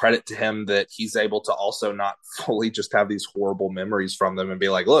a credit to him that he's able to also not fully just have these horrible memories from them and be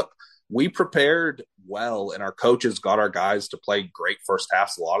like, look, we prepared well and our coaches got our guys to play great first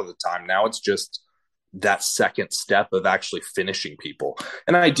halves a lot of the time. Now it's just that second step of actually finishing people.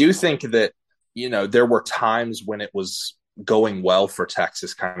 And I do think that, there were times when it was going well for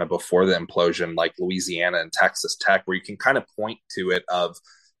Texas kind of before the implosion, like Louisiana and Texas Tech, where you can kind of point to it of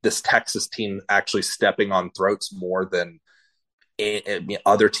this Texas team actually stepping on throats more than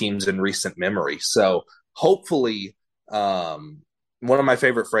other teams in recent memory. So hopefully, one of my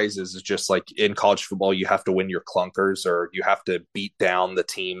favorite phrases is just like in college football, you have to win your clunkers, or you have to beat down the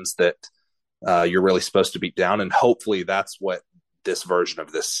teams that you're really supposed to beat down. And hopefully that's what this version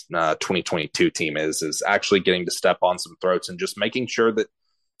of this 2022 team is actually getting to step on some throats and just making sure that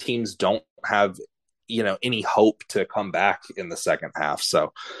teams don't have, any hope to come back in the second half.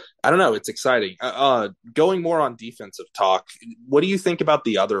 So I don't know. It's exciting. Going more on defensive talk, what do you think about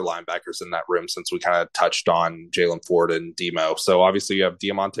the other linebackers in that room, since we kind of touched on Jaylan Ford and Demo? So obviously you have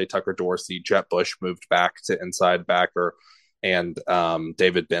Diamante Tucker-Dorsey, Jet Bush moved back to inside backer, and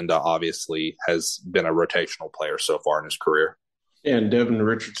David Benda obviously has been a rotational player so far in his career. And Devin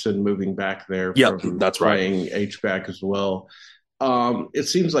Richardson moving back there from that's playing H-back as well. It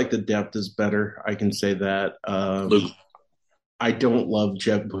seems like the depth is better. I can say that. Luke. I don't love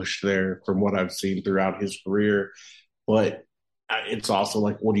Jet Bush there from what I've seen throughout his career, but it's also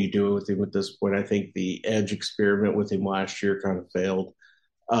like, what are you doing with him at this point? I think the edge experiment with him last year kind of failed.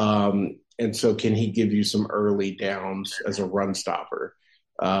 And so can he give you some early downs as a run stopper?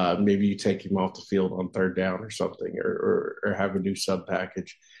 Maybe you take him off the field on third down or something, or have a new sub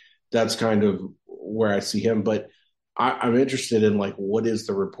package. That's kind of where I see him. But I'm interested in, like, what is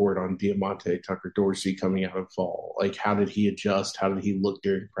the report on Diamante Tucker-Dorsey coming out of fall? Like, how did he adjust? How did he look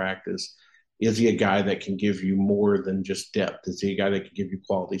during practice? Is he a guy that can give you more than just depth? Is he a guy that can give you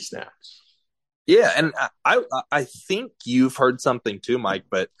quality snaps? Yeah, and I think you've heard something too, Mike,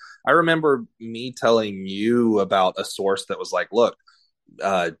 but I remember me telling you about a source that was like, look,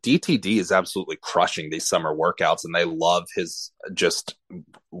 DTD is absolutely crushing these summer workouts, and they love his just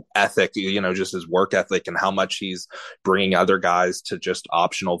ethic, just his work ethic and how much he's bringing other guys to just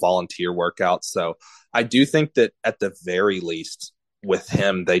optional volunteer workouts. So I do think that at the very least with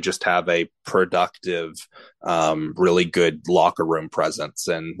him, they just have a productive, really good locker room presence.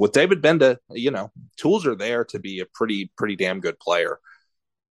 And with David Benda, tools are there to be a pretty damn good player.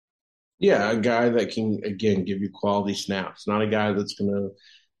 Yeah, a guy that can, again, give you quality snaps. Not a guy that's going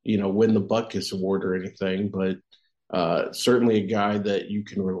to, win the Butkus Award or anything, but certainly a guy that you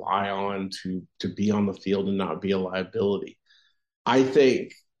can rely on to be on the field and not be a liability. I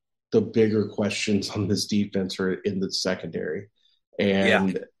think the bigger questions on this defense are in the secondary. Yeah.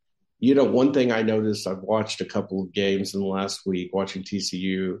 And, one thing I noticed, I've watched a couple of games in the last week watching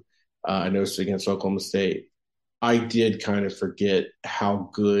TCU. I noticed against Oklahoma State. I did kind of forget how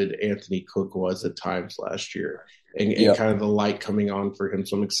good Anthony Cook was at times last year and kind of the light coming on for him.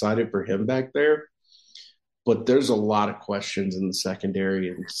 So I'm excited for him back there. But there's a lot of questions in the secondary.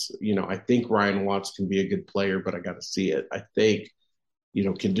 And, I think Ryan Watts can be a good player, but I got to see it. I think,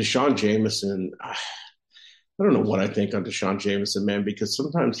 can Deshaun Jameson, I don't know what I think on Deshaun Jameson, man, because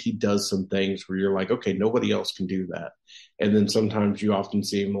sometimes he does some things where you're like, okay, nobody else can do that. And then sometimes you often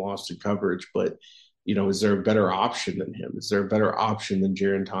see him lost in coverage, but is there a better option than him? Is there a better option than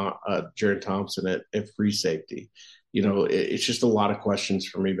Jaron Thompson at free safety? It's just a lot of questions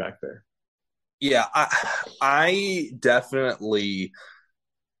for me back there. Yeah, I definitely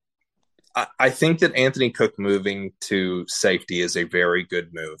I think that Anthony Cook moving to safety is a very good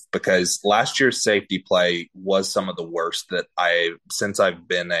move because last year's safety play was some of the worst that since I've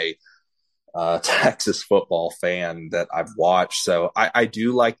been a Texas football fan that I've watched. So I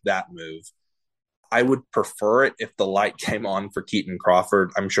do like that move. I would prefer it if the light came on for Keaton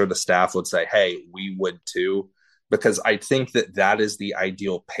Crawford. I'm sure the staff would say, hey, we would too, because I think that is the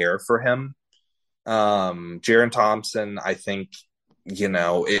ideal pair for him. Jaron Thompson, I think,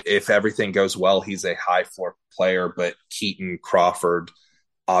 if everything goes well, he's a high floor player, but Keaton Crawford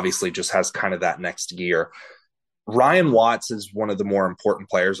obviously just has kind of that next gear. Ryan Watts is one of the more important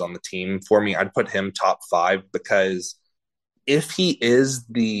players on the team for me. I'd put him top 5 because if he is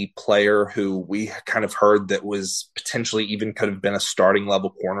the player who we kind of heard that was potentially even could have been a starting level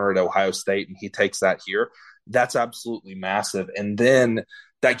corner at Ohio State and he takes that here, that's absolutely massive. And then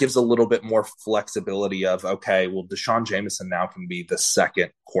that gives a little bit more flexibility of, okay, well, Deshaun Jameson now can be the second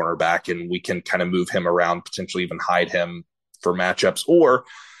cornerback and we can kind of move him around, potentially even hide him for matchups. Or,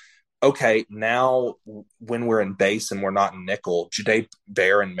 okay, now when we're in base and we're not in nickel, Jahdae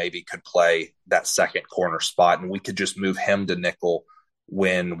Barron maybe could play that second corner spot and we could just move him to nickel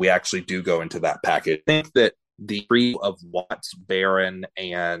when we actually do go into that package. I think that the three of Watts, Barron,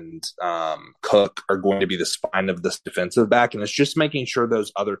 and Cook are going to be the spine of this defensive back, and it's just making sure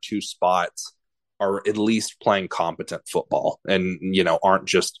those other two spots are at least playing competent football and, aren't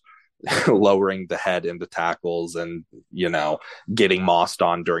just lowering the head into tackles and, getting mossed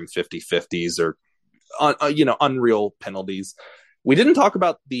on during 50-50s or, unreal penalties. We didn't talk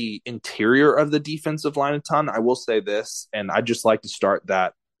about the interior of the defensive line a ton. I will say this, and I'd just like to start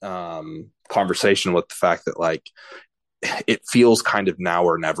that conversation with the fact that, like, it feels kind of now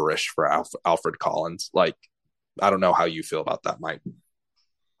or never-ish for Alfred Collins. Like, I don't know how you feel about that, Mike.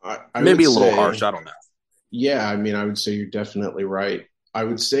 I Maybe a little harsh. I don't know. Yeah, I mean, I would say you're definitely right. I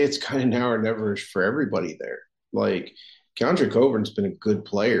would say it's kind of now or never-ish for everybody there. Like, Keondre Coburn's been a good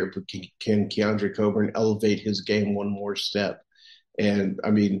player, but can Keondre Coburn elevate his game one more step? And,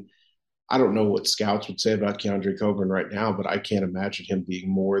 I mean, I don't know what scouts would say about Keondre Coburn right now, but I can't imagine him being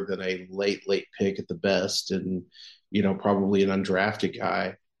more than a late pick at the best and, probably an undrafted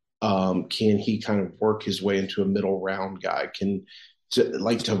guy. Can he kind of work his way into a middle round guy?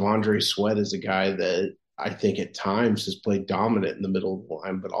 Like T'Vondre Sweat is a guy that I think at times has played dominant in the middle of the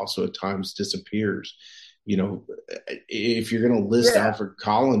line, but also at times disappears. If you're going to list Alfred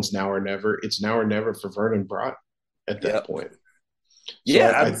Collins now or never, it's now or never for Vernon Broughton at that point. So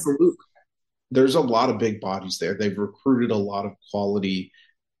absolutely. There's a lot of big bodies there. They've recruited a lot of quality,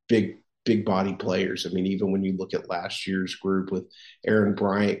 big body players. I mean, even when you look at last year's group with Aaron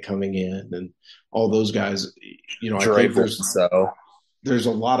Bryant coming in and all those guys, I think there's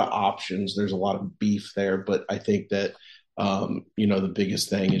a lot of options. There's a lot of beef there, but I think that, the biggest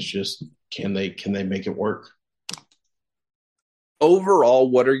thing is just, can they make it work?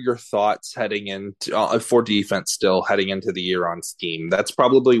 Overall, what are your thoughts heading into for defense still heading into the year on scheme? That's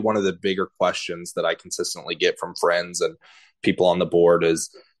probably one of the bigger questions that I consistently get from friends and people on the board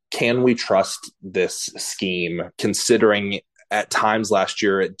is, can we trust this scheme, considering at times last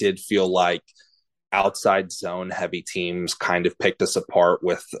year it did feel like outside zone heavy teams kind of picked us apart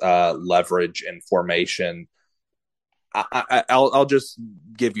with leverage and formation. I'll just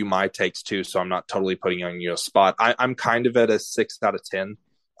give you my takes too, so I'm not totally putting you on your spot. I'm kind of at a 6 out of 10.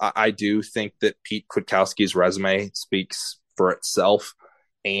 I do think that Pete Kwiatkowski's resume speaks for itself,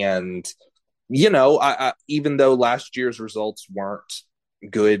 and even though last year's results weren't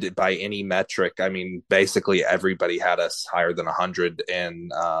good by any metric, I mean, basically everybody had us higher than 100 in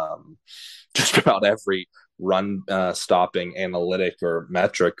just about every run stopping analytic or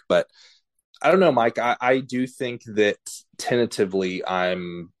metric, but I don't know, Mike. I do think that tentatively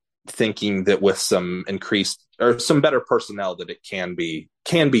I'm thinking that with some increased or some better personnel that it can be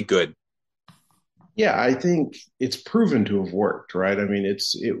good. Yeah, I think it's proven to have worked, right? I mean,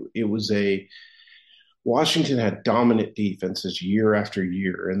 it was a Washington had dominant defenses year after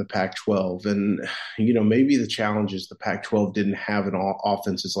year in the Pac-12, and maybe the challenge is the Pac-12 didn't have an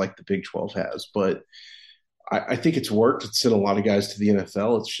offenses like the Big 12 has, but I think it's worked. It's sent a lot of guys to the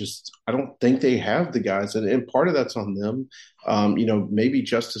NFL. It's just I don't think they have the guys, and part of that's on them. Maybe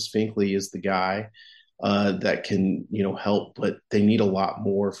Justice Finkley is the guy that can help, but they need a lot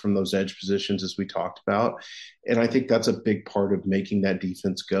more from those edge positions as we talked about, and I think that's a big part of making that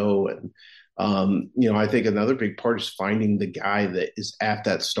defense go. And I think another big part is finding the guy that is at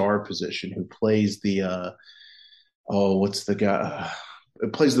that star position who plays the what's the guy?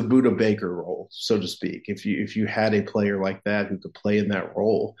 It plays the Buda Baker role, so to speak. If you had a player like that who could play in that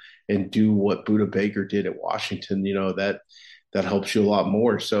role and do what Buda Baker did at Washington, that helps you a lot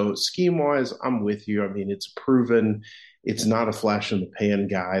more. So scheme wise, I'm with you. I mean, it's proven. It's not a flash in the pan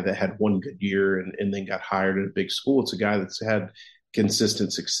guy that had one good year and then got hired at a big school. It's a guy that's had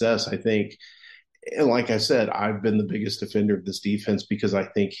consistent success, I think. And like I said, I've been the biggest defender of this defense because I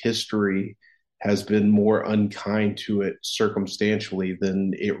think history has been more unkind to it circumstantially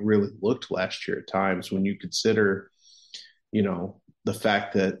than it really looked last year at times when you consider, the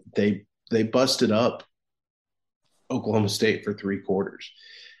fact that they busted up Oklahoma State for 3 quarters.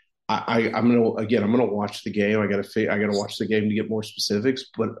 I'm gonna watch the game. I gotta watch the game to get more specifics,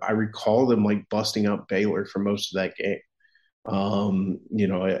 but I recall them like busting up Baylor for most of that game.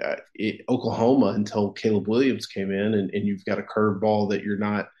 Oklahoma until Caleb Williams came in and you've got a curveball that you're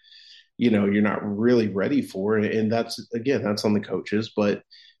not really ready for. And that's on the coaches, but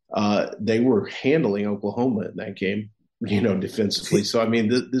they were handling Oklahoma in that game, defensively. So, I mean,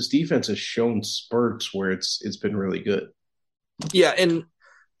 this defense has shown spurts where it's been really good. Yeah. And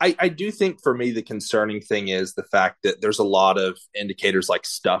I do think for me, the concerning thing is the fact that there's a lot of indicators like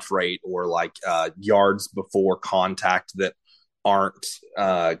stuff rate or like yards before contact that aren't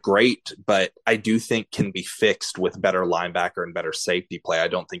great, but I do think can be fixed with better linebacker and better safety play. I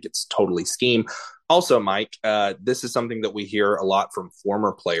don't think it's totally scheme. Also, Mike, this is something that we hear a lot from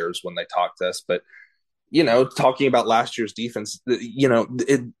former players when they talk to us, but, talking about last year's defense,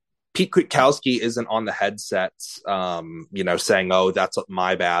 Pete Kwiatkowski isn't on the headsets, saying, oh, that's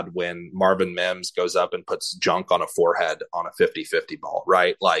my bad when Marvin Mims goes up and puts junk on a forehead on a 50-50 ball,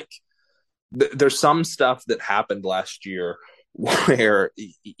 right? Like there's some stuff that happened last year where,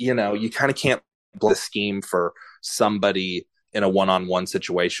 you kind of can't blame the scheme for somebody in a one-on-one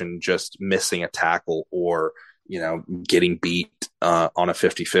situation just missing a tackle or, getting beat on a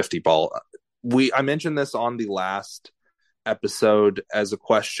 50-50 ball. I mentioned this on the last episode as a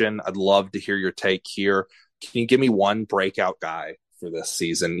question. I'd love to hear your take here. Can you give me one breakout guy for this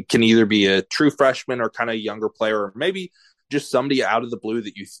season? It can either be a true freshman or kind of younger player, or maybe just somebody out of the blue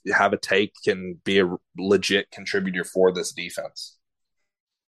that you have a take can be a legit contributor for this defense.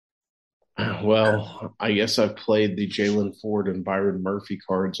 Well, I guess I've played the Jaylan Ford and Byron Murphy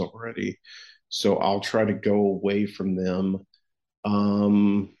cards already, so I'll try to go away from them.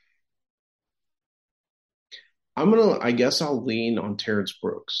 I guess I'll lean on Terrence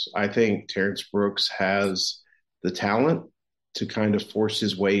Brooks. I think Terrence Brooks has the talent to kind of force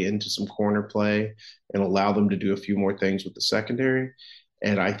his way into some corner play and allow them to do a few more things with the secondary.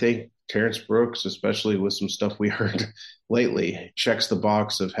 And I think Terrence Brooks, especially with some stuff we heard lately, checks the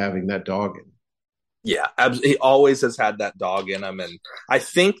box of having that dog in. Yeah, he always has had that dog in him. And I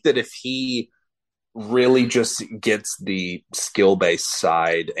think that if he really just gets the skill-based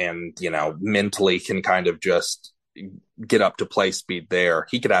side and, mentally can kind of just get up to play speed there,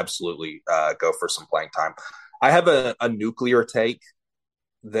 he could absolutely go for some playing time. I have a nuclear take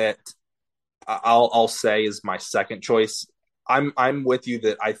that I'll say is my second choice. I'm with you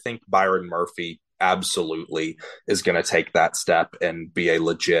that I think Byron Murphy absolutely is going to take that step and be a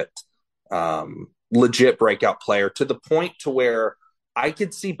legit breakout player, to the point to where I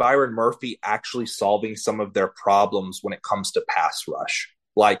could see Byron Murphy actually solving some of their problems when it comes to pass rush.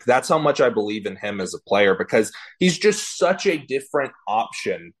 Like, that's how much I believe in him as a player, because he's just such a different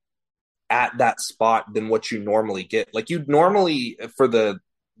option at that spot than what you normally get. Like, you'd normally, for the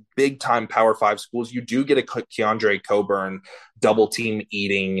big time Power 5 schools, you do get a Keandre Coburn double team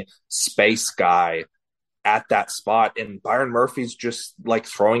eating space guy at that spot. And Byron Murphy's just like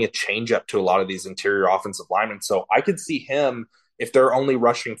throwing a changeup to a lot of these interior offensive linemen. So I could see him, if they're only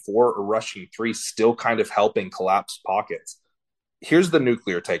rushing 4 or rushing 3, still kind of helping collapse pockets. Here's the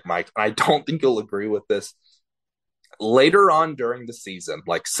nuclear take, Mike. And I don't think you'll agree with this. Later on during the season,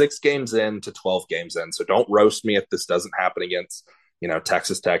 like 6 games in to 12 games in, so don't roast me if this doesn't happen against,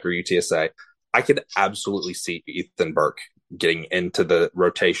 Texas Tech or UTSA. I could absolutely see Ethan Burke getting into the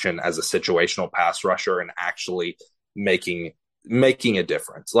rotation as a situational pass rusher and actually making a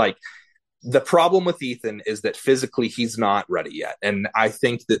difference. Like, the problem with Ethan is that physically he's not ready yet. And I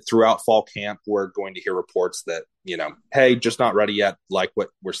think that throughout fall camp, we're going to hear reports that, hey, just not ready yet, like what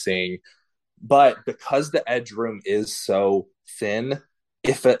we're seeing. But because the edge room is so thin,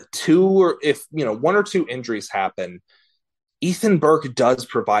 if one or two injuries happen, Ethan Burke does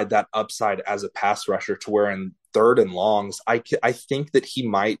provide that upside as a pass rusher to where in third and longs, I think that he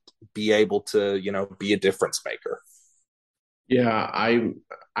might be able to, be a difference maker. Yeah,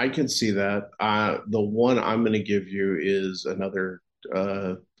 I can see that. The one I'm going to give you is another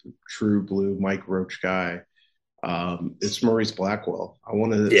true blue Mike Roach guy. It's Maurice Blackwell. I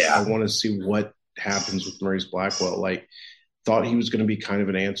want to see what happens with Maurice Blackwell. Like, thought he was going to be kind of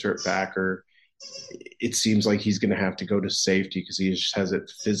an answer at backer. It seems like he's going to have to go to safety because he just hasn't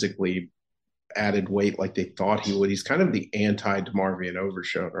physically added weight like they thought he would. He's kind of the anti-DeMarvion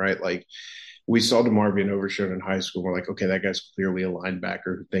Overshown, right? Like, we saw DeMarvion Overshown in high school. We're like, okay, that guy's clearly a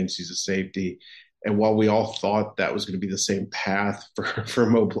linebacker who thinks he's a safety. And while we all thought that was going to be the same path for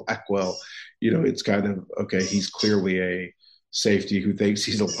Mo Blackwell, it's kind of, okay, he's clearly a safety who thinks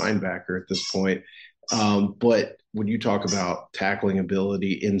he's a linebacker at this point. But when you talk about tackling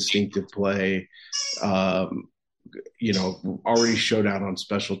ability, instinctive play, already showed out on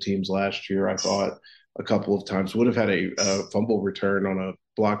special teams last year, I thought a couple of times. Would have had a fumble return on a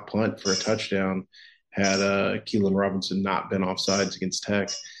block punt for a touchdown had Keelan Robinson not been offsides against Tech.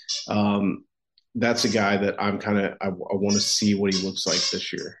 That's a guy that I want to see what he looks like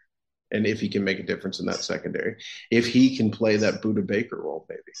this year. And if he can make a difference in that secondary, if he can play that Budda Baker role,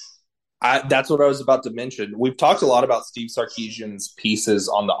 maybe. That's what I was about to mention. We've talked a lot about Steve Sarkisian's pieces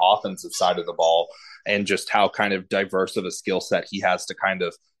on the offensive side of the ball and just how kind of diverse of a skill set he has to kind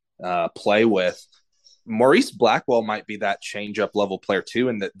of play with. Maurice Blackwell might be that change-up level player too,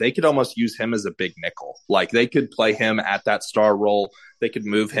 and that they could almost use him as a big nickel. Like, they could play him at that star role. They could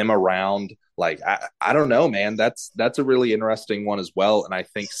move him around. Like, I don't know, man. That's a really interesting one as well, and I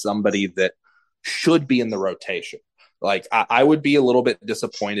think somebody that should be in the rotation. Like, I would be a little bit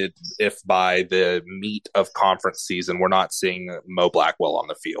disappointed if by the meat of conference season we're not seeing Mo Blackwell on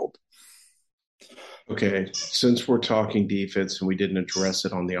the field. Okay, since we're talking defense and we didn't address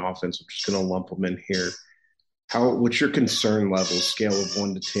it on the offense, I'm just going to lump them in here. What's your concern level, scale of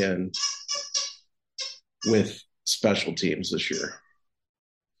 1 to 10, with special teams this year?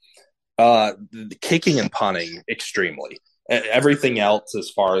 The kicking and punting, extremely. Everything else, as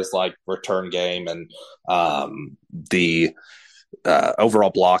far as like return game and the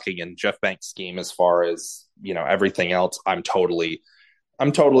overall blocking and Jeff Banks' scheme, as far as everything else, I'm totally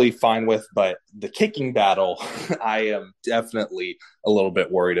fine with. But the kicking battle, I am definitely a little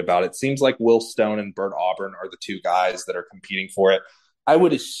bit worried about. It seems like Will Stone and Bert Auburn are the two guys that are competing for it. I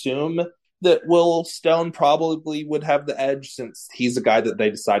would assume that Will Stone probably would have the edge, since he's a guy that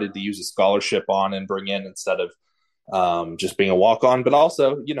they decided to use a scholarship on and bring in instead of just being a walk-on. But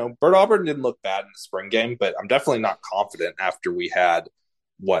also, Bert Auburn didn't look bad in the spring game, but I'm definitely not confident after we had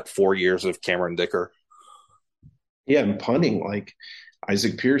 4 years of Cameron Dicker. Yeah, and punting, like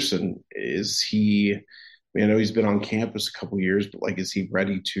Isaac Pearson, I know he's been on campus a couple years, but like, is he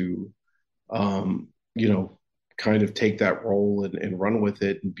ready to kind of take that role and run with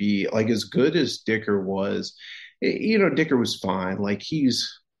it and be like as good as Dicker was? Dicker was fine. Like,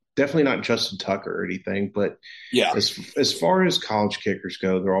 he's definitely not Justin Tucker or anything, but yeah, as far as college kickers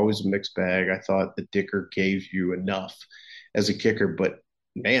go, they're always a mixed bag. I thought that Dicker gave you enough as a kicker, but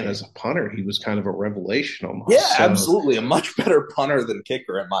man, as a punter, he was kind of a revelation almost. Yeah, absolutely. A much better punter than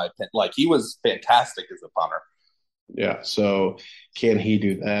kicker, in my opinion. Like, he was fantastic as a punter. Yeah, so can he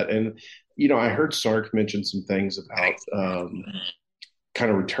do that? And, I heard Sark mention some things about kind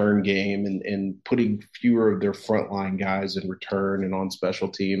of return game and putting fewer of their frontline guys in return and on special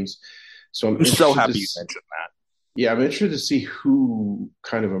teams. So I'm so happy you mentioned that. Yeah, I'm interested to see who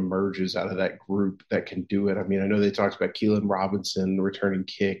kind of emerges out of that group that can do it. I mean, I know they talked about Keelan Robinson returning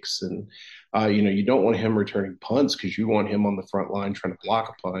kicks, and you don't want him returning punts because you want him on the front line trying to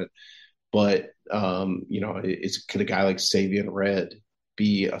block a punt. But could a guy like Savion Red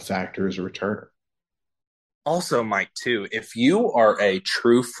be a factor as a returner? Also, Mike, too, if you are a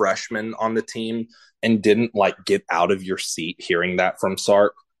true freshman on the team and didn't get out of your seat hearing that from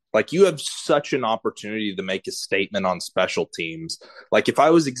Sark, you have such an opportunity to make a statement on special teams. Like, if I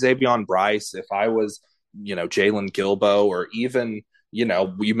was Xavier Bryce, if I was, Jalen Gilbo, or even,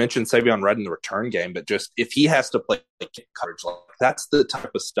 you mentioned Savion Red in the return game, but just if he has to play kick coverage, that's the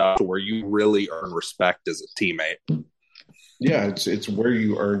type of stuff where you really earn respect as a teammate. Yeah, it's where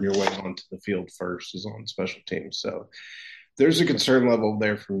you earn your way onto the field first is on special teams. So there's a concern level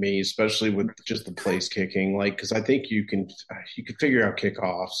there for me, especially with just the place kicking. Like, because I think you can figure out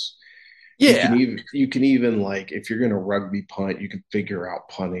kickoffs. Yeah, You can even like if you're going to rugby punt, you can figure out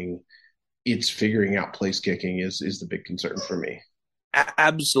punting. It's figuring out place kicking is the big concern for me.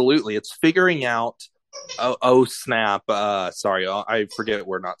 absolutely. It's figuring out. Oh snap! Sorry, I forget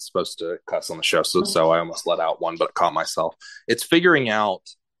we're not supposed to cuss on the show, so I almost let out one, but caught myself. It's figuring out.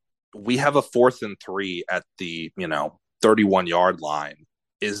 We have a 4th and 3 at the 31-yard line.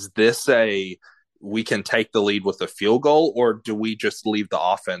 Is this we can take the lead with a field goal, or do we just leave the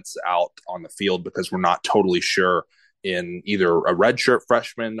offense out on the field because we're not totally sure in either a redshirt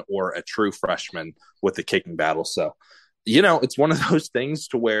freshman or a true freshman with the kicking battle? So, it's one of those things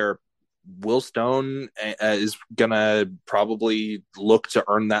to where Will Stone is going to probably look to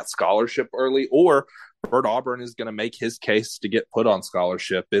earn that scholarship early, or Bert Auburn is going to make his case to get put on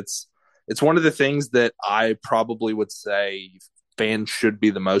scholarship. It's one of the things that I probably would say fans should be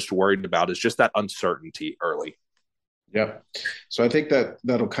the most worried about is just that uncertainty early. Yep. So I think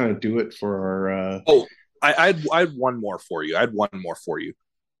that'll kind of do it for our. I had one more for you.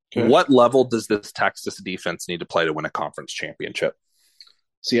 Okay. What level does this Texas defense need to play to win a conference championship?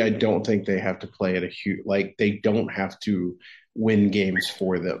 See, I don't think they have to play at a huge, like they don't have to win games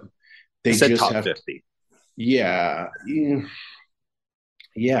for them. They just top have 50. Yeah.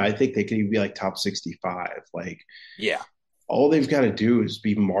 I think they could even be like top 65. Like, yeah, all they've got to do is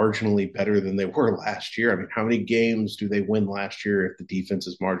be marginally better than they were last year. I mean, how many games do they win last year if the defense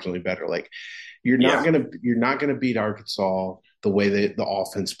is marginally better? Like, you're not gonna beat Arkansas the way the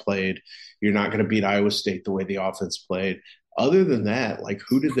offense played. You're not gonna beat Iowa State the way the offense played. Other than that, like,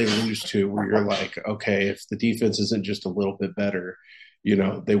 who did they lose to where you're like, okay, if the defense isn't just a little bit better,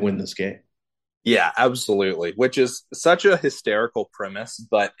 they win this game? Yeah, absolutely. Which is such a hysterical premise,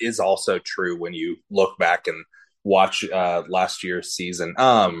 but is also true when you look back and watch last year's season.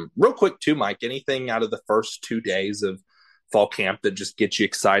 Real quick too, Mike, anything out of the first 2 days of fall camp that just gets you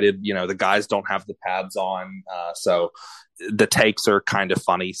excited? The guys don't have the pads on, so the takes are kind of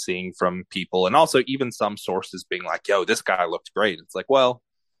funny seeing from people, and also even some sources being like, yo, this guy looked great. It's like, well,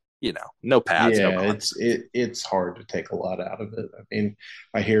 no pads. Yeah, no it's hard to take a lot out of it. I mean,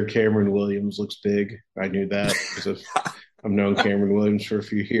 I hear Cameron Williams looks big. I knew that because I've known Cameron Williams for a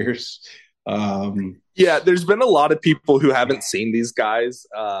few years. Yeah, there's been a lot of people who haven't seen these guys,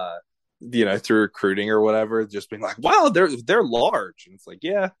 through recruiting or whatever, just being like, wow, they're large. And it's like,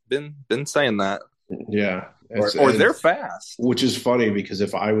 yeah, been saying that. Yeah. Or they're fast. Which is funny because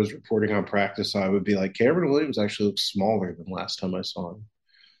if I was reporting on practice, I would be like, Cameron Williams actually looks smaller than last time I saw him.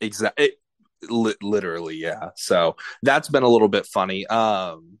 Exactly. Literally, yeah. So that's been a little bit funny.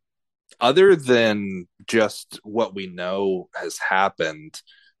 Other than just what we know has happened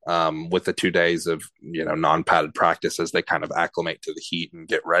with the 2 days of non-padded practice as they kind of acclimate to the heat and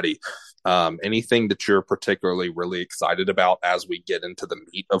get ready. Anything that you're particularly really excited about as we get into the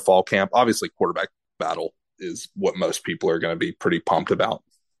meat of fall camp? Obviously, quarterback battle is what most people are going to be pretty pumped about.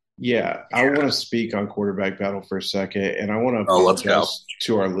 Yeah, I want to speak on quarterback battle for a second, and I want to apologize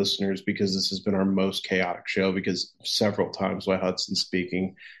to our listeners because this has been our most chaotic show because several times while Hudson's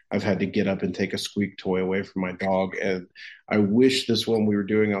speaking, I've had to get up and take a squeak toy away from my dog, and I wish this one we were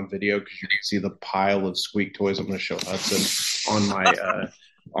doing on video because you can see the pile of squeak toys I'm going to show Hudson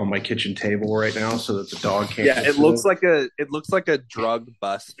on my kitchen table right now so that the dog can't. Yeah, it looks like a drug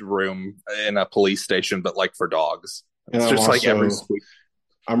bust room in a police station, but like for dogs. It's just like every squeak.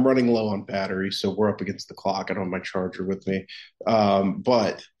 I'm running low on battery, so we're up against the clock. I don't have my charger with me.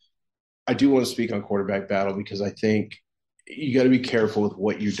 But I do want to speak on quarterback battle because I think you got to be careful with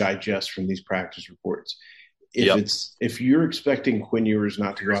what you digest from these practice reports. If you're expecting Quinn Ewers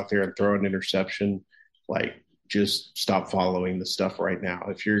not to go out there and throw an interception, like, just stop following the stuff right now.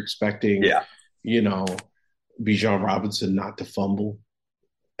 If you're expecting, Bijan Robinson not to fumble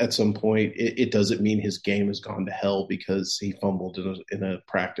at some point, it doesn't mean his game has gone to hell because he fumbled in a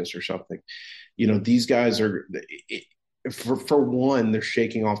practice or something. These guys are, for one, they're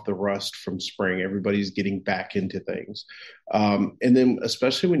shaking off the rust from spring. Everybody's getting back into things. And then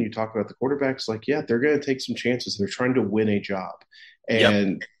especially when you talk about the quarterbacks, like, yeah, they're going to take some chances. They're trying to win a job.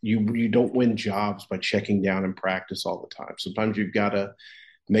 And you don't win jobs by checking down in practice all the time. Sometimes you've got to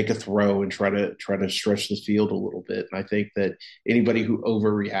make a throw and try to stretch the field a little bit. And I think that anybody who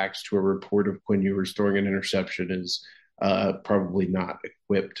overreacts to a report of Quinn Ewers throwing an interception is probably not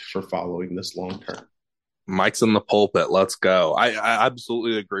equipped for following this long term. Mike's in the pulpit. Let's go. I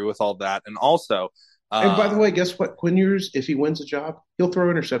absolutely agree with all that. And also, and by the way, guess what? Quinn Ewers, if he wins a job, he'll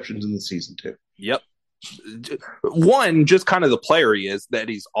throw interceptions in the season too. Yep. one, just kind of the player he is that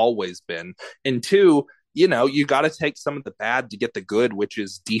he's always been. And two, you know, you got to take some of the bad to get the good, which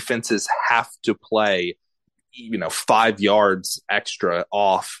is defenses have to play, 5 yards extra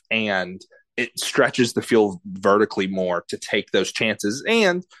off, and it stretches the field vertically more to take those chances,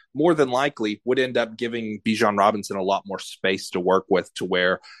 and more than likely would end up giving Bijan Robinson a lot more space to work with, to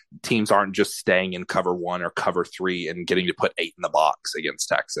where teams aren't just staying in cover 1 or cover 3 and getting to put 8 in the box against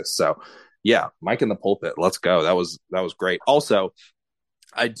Texas. So yeah, Mike in the pulpit, let's go. That was great. Also,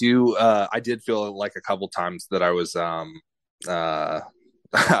 I did feel like a couple times that I was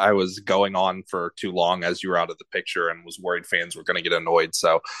I was going on for too long as you were out of the picture, and was worried fans were going to get annoyed.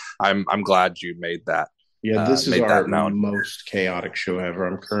 So I'm glad you made that. Yeah, this is our most chaotic show ever.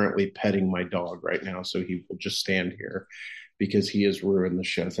 I'm currently petting my dog right now, so he will just stand here because he has ruined the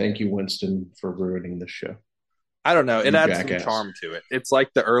show. Thank you, Winston, for ruining the show. I don't know. It adds some charm to it. It's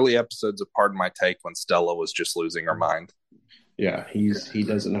like the early episodes of Pardon My Take when Stella was just losing her mind. Yeah, he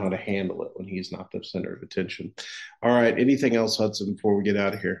doesn't know how to handle it when he's not the center of attention. All right, anything else, Hudson, before we get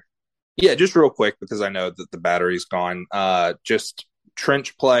out of here? Yeah, just real quick, because I know that the battery's gone. Just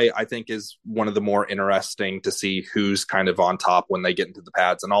trench play, I think, is one of the more interesting to see who's kind of on top when they get into the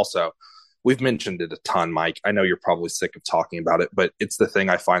pads. And also, we've mentioned it a ton, Mike. I know you're probably sick of talking about it, but it's the thing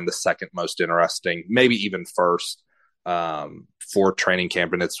I find the second most interesting, maybe even first, for training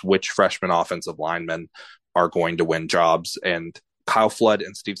camp, and it's which freshman offensive linemen are going to win jobs. And Kyle Flood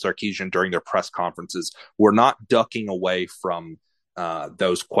and Steve Sarkisian, during their press conferences, were not ducking away from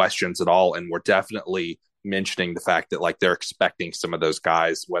those questions at all, and we're definitely mentioning the fact that, like, they're expecting some of those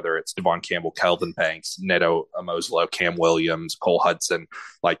guys, whether it's Devon Campbell, Kelvin Banks, Neto Amoslo, Cam Williams, Cole Hudson,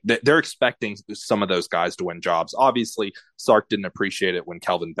 like they're expecting some of those guys to win jobs. Obviously, Sark didn't appreciate it when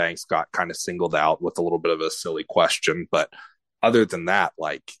Kelvin Banks got kind of singled out with a little bit of a silly question, but other than that,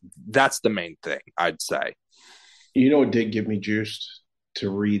 like, that's the main thing, I'd say. You know, it did give me juiced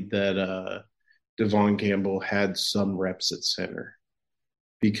to read that Devon Campbell had some reps at center,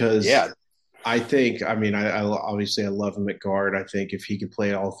 because I think, I obviously I love him at guard. I think if he could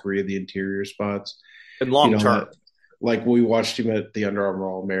play all 3 of the interior spots, and long term, like we watched him at the Under Armour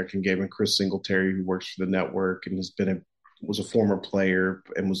All-American game, and Chris Singletary, who works for the network and was a former player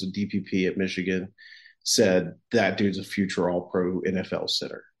and was a DPP at Michigan, said that dude's a future All-Pro NFL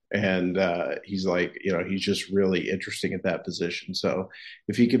center. And he's like, he's just really interesting at that position. So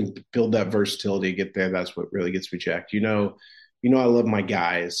if he can build that versatility, get there, that's what really gets me jacked. I love my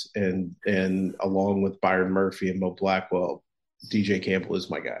guys, and along with Byron Murphy and Mo Blackwell, DJ Campbell is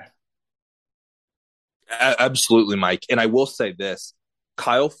my guy. Absolutely, Mike. And I will say this,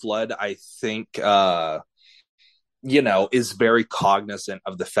 Kyle Flood, I think, is very cognizant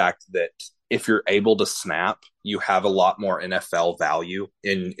of the fact that if you're able to snap, you have a lot more NFL value,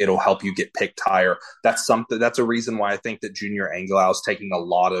 and it'll help you get picked higher. That's a reason why I think that Junior Angilau is taking a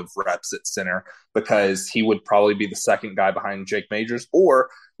lot of reps at center, because he would probably be the second guy behind Jake Majors, or,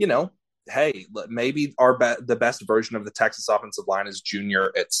 hey, maybe the best version of the Texas offensive line is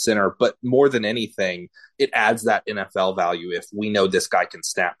Junior at center. But more than anything, it adds that NFL value if we know this guy can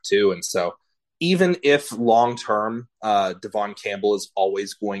snap too. And so, even if long-term Devon Campbell is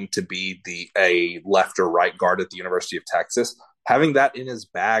always going to be a left or right guard at the University of Texas, having that in his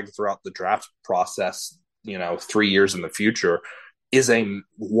bag throughout the draft process, 3 years in the future, is a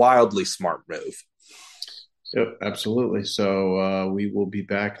wildly smart move. Yep, absolutely. So we will be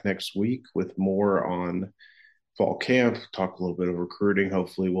back next week with more on fall camp, talk a little bit of recruiting.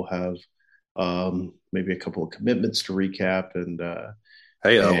 Hopefully we'll have maybe a couple of commitments to recap, and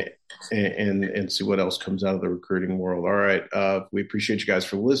and see what else comes out of the recruiting world. All right. We appreciate you guys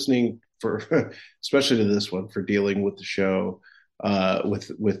for listening, especially to this one, for dealing with the show,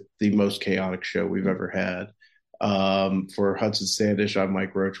 with the most chaotic show we've ever had. For Hudson Standish, I'm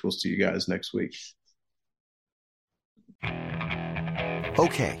Mike Roach. We'll see you guys next week.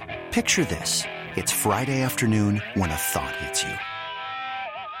 Okay, picture this. It's Friday afternoon when a thought hits you.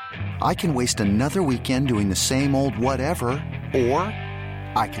 I can waste another weekend doing the same old whatever, or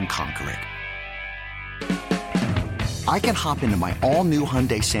I can conquer it. I can hop into my all-new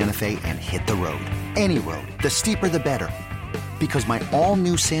Hyundai Santa Fe and hit the road. Any road. The steeper, the better. Because my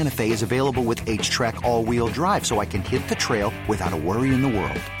all-new Santa Fe is available with H-Track all-wheel drive, so I can hit the trail without a worry in the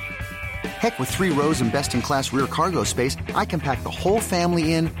world. Heck, with 3 rows and best-in-class rear cargo space, I can pack the whole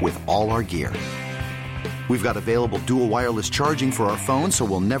family in with all our gear. We've got available dual wireless charging for our phones, so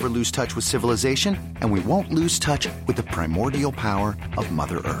we'll never lose touch with civilization, and we won't lose touch with the primordial power of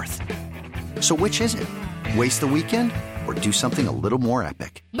Mother Earth. So which is it? Waste the weekend or do something a little more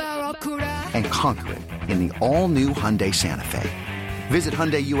epic? And conquer it in the all-new Hyundai Santa Fe. Visit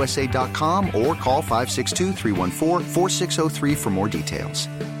HyundaiUSA.com or call 562-314-4603 for more details.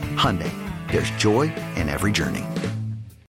 Hyundai, there's joy in every journey.